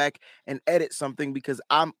can go back and edit something because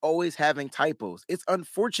I'm always having typos. It's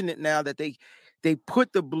unfortunate now that they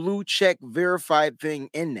put the blue check verified thing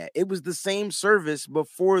in that. It was the same service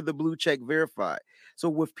before the blue check verified.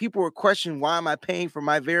 So if people were questioning why am I paying for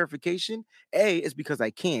my verification, A, it's because I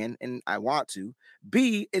can and I want to.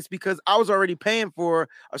 B, it's because I was already paying for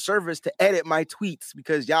a service to edit my tweets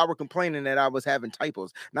because y'all were complaining that I was having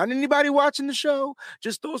typos. Not anybody watching the show,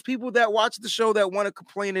 just those people that watch the show that want to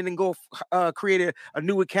complain and then go create a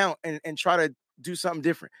new account and try to do something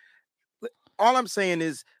different. All I'm saying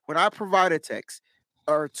is when I provide a text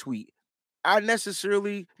or a tweet, I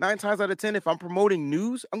necessarily 9 times out of 10, if I'm promoting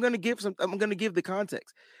news, I'm gonna give the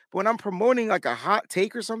context. But when I'm promoting like a hot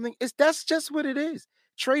take or something, that's just what it is.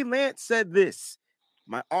 Trey Lance said this.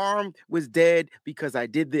 My arm was dead because I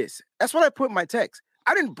did this. That's what I put in my text.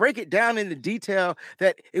 I didn't break it down into detail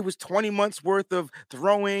that it was 20 months worth of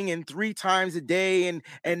throwing and 3 times a day and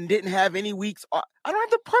didn't have any weeks. I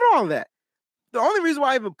don't have to put all that. The only reason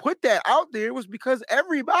why I even put that out there was because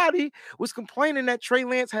everybody was complaining that Trey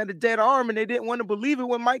Lance had a dead arm and they didn't want to believe it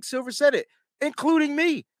when Mike Silver said it, including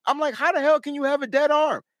me. I'm like, how the hell can you have a dead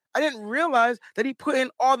arm? I didn't realize that he put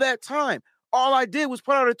in all that time. All I did was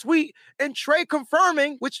put out a tweet and Trey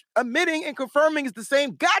confirming, which admitting and confirming is the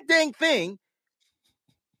same goddamn thing.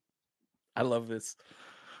 I love this.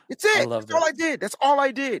 It's it. That's all I did. That's all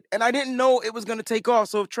I did. And I didn't know it was going to take off.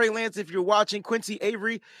 So Trey Lance, if you're watching, Quincy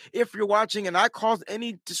Avery, if you're watching and I caused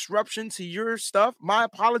any disruption to your stuff, my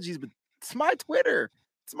apologies, but it's my Twitter.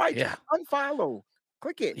 It's my unfollow.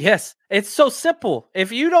 Click it. Yes. It's so simple.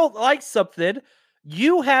 If you don't like something,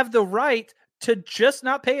 you have the right to just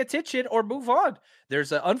not pay attention or move on.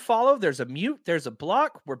 There's an unfollow, there's a mute, there's a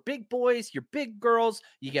block. We're big boys, you're big girls.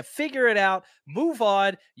 You can figure it out. Move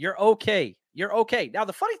on. You're okay. You're okay. Now,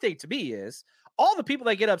 the funny thing to me is all the people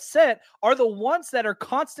that get upset are the ones that are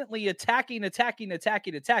constantly attacking.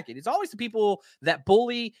 It's always the people that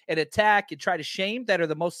bully and attack and try to shame that are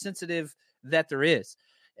the most sensitive that there is.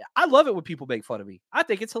 I love it when people make fun of me. I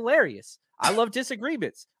think it's hilarious. I love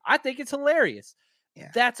disagreements. I think it's hilarious.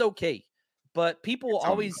 Yeah. That's okay. But people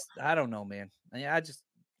always, I don't know, man.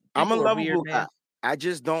 I'm a lovable guy. I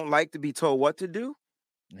just don't like to be told what to do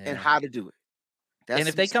and how to do it. And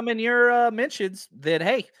if they come in your mentions, then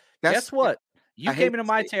hey, guess what? You came into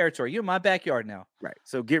my territory. You're in my backyard now. Right.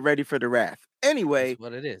 So get ready for the wrath. Anyway, that's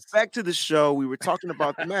what it is. Back to the show. We were talking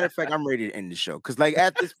about. The matter of fact, I'm ready to end the show because, like,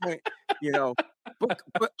 at this point, But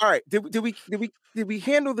all right, did we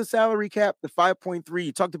handle the salary cap, the 5.3?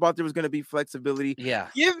 You talked about there was going to be flexibility. Yeah.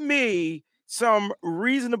 Give me some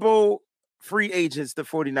reasonable free agents the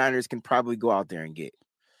 49ers can probably go out there and get.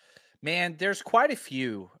 Man, there's quite a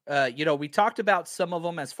few. We talked about some of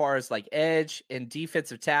them as far as like edge and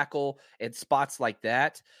defensive tackle and spots like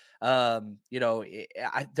that.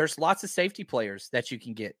 There's lots of safety players that you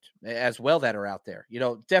can get as well that are out there.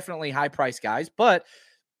 Definitely high price guys, but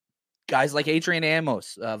guys like Adrian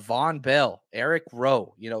Amos, Von Bell, Eric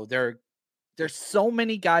Rowe. There's so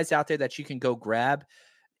many guys out there that you can go grab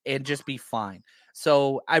and just be fine.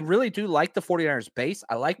 So I really do like the 49ers base.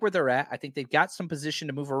 I like where they're at. I think they've got some position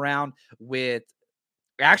to move around with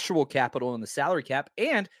actual capital in the salary cap,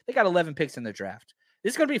 and they got 11 picks in the draft.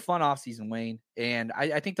 This is going to be a fun offseason, Wayne, and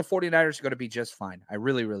I think the 49ers are going to be just fine. I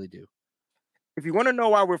really, really do. If you want to know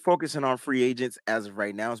why we're focusing on free agents as of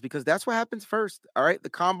right now, is because that's what happens first. All right. The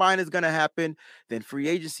combine is going to happen. Then free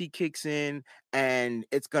agency kicks in and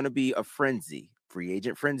it's going to be a frenzy, free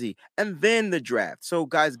agent frenzy, and then the draft. So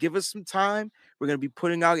guys, give us some time. We're going to be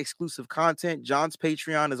putting out exclusive content. John's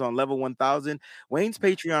Patreon is on level 1000. Wayne's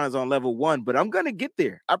Patreon is on level 1, but I'm going to get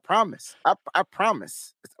there. I promise. I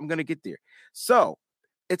promise I'm going to get there. So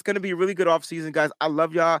it's going to be a really good offseason, guys. I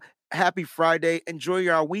love y'all. Happy Friday. Enjoy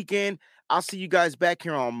your weekend. I'll see you guys back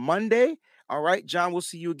here on Monday. All right, John, we'll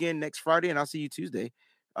see you again next Friday, and I'll see you Tuesday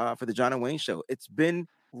for the John and Wayne Show. It's been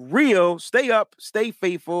real. Stay up, stay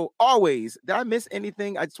faithful, always. Did I miss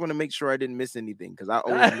anything? I just want to make sure I didn't miss anything because I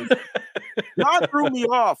always miss John threw me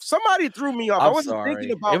off. Somebody threw me off. I wasn't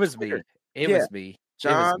thinking about it. Was Twitter. Me. It was me.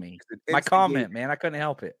 John, it was me. My comment, man. I couldn't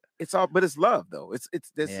help it. It's all, but it's love, though.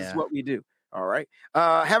 This is what we do. All right.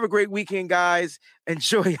 Have a great weekend, guys.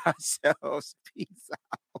 Enjoy yourselves. Peace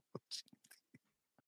out.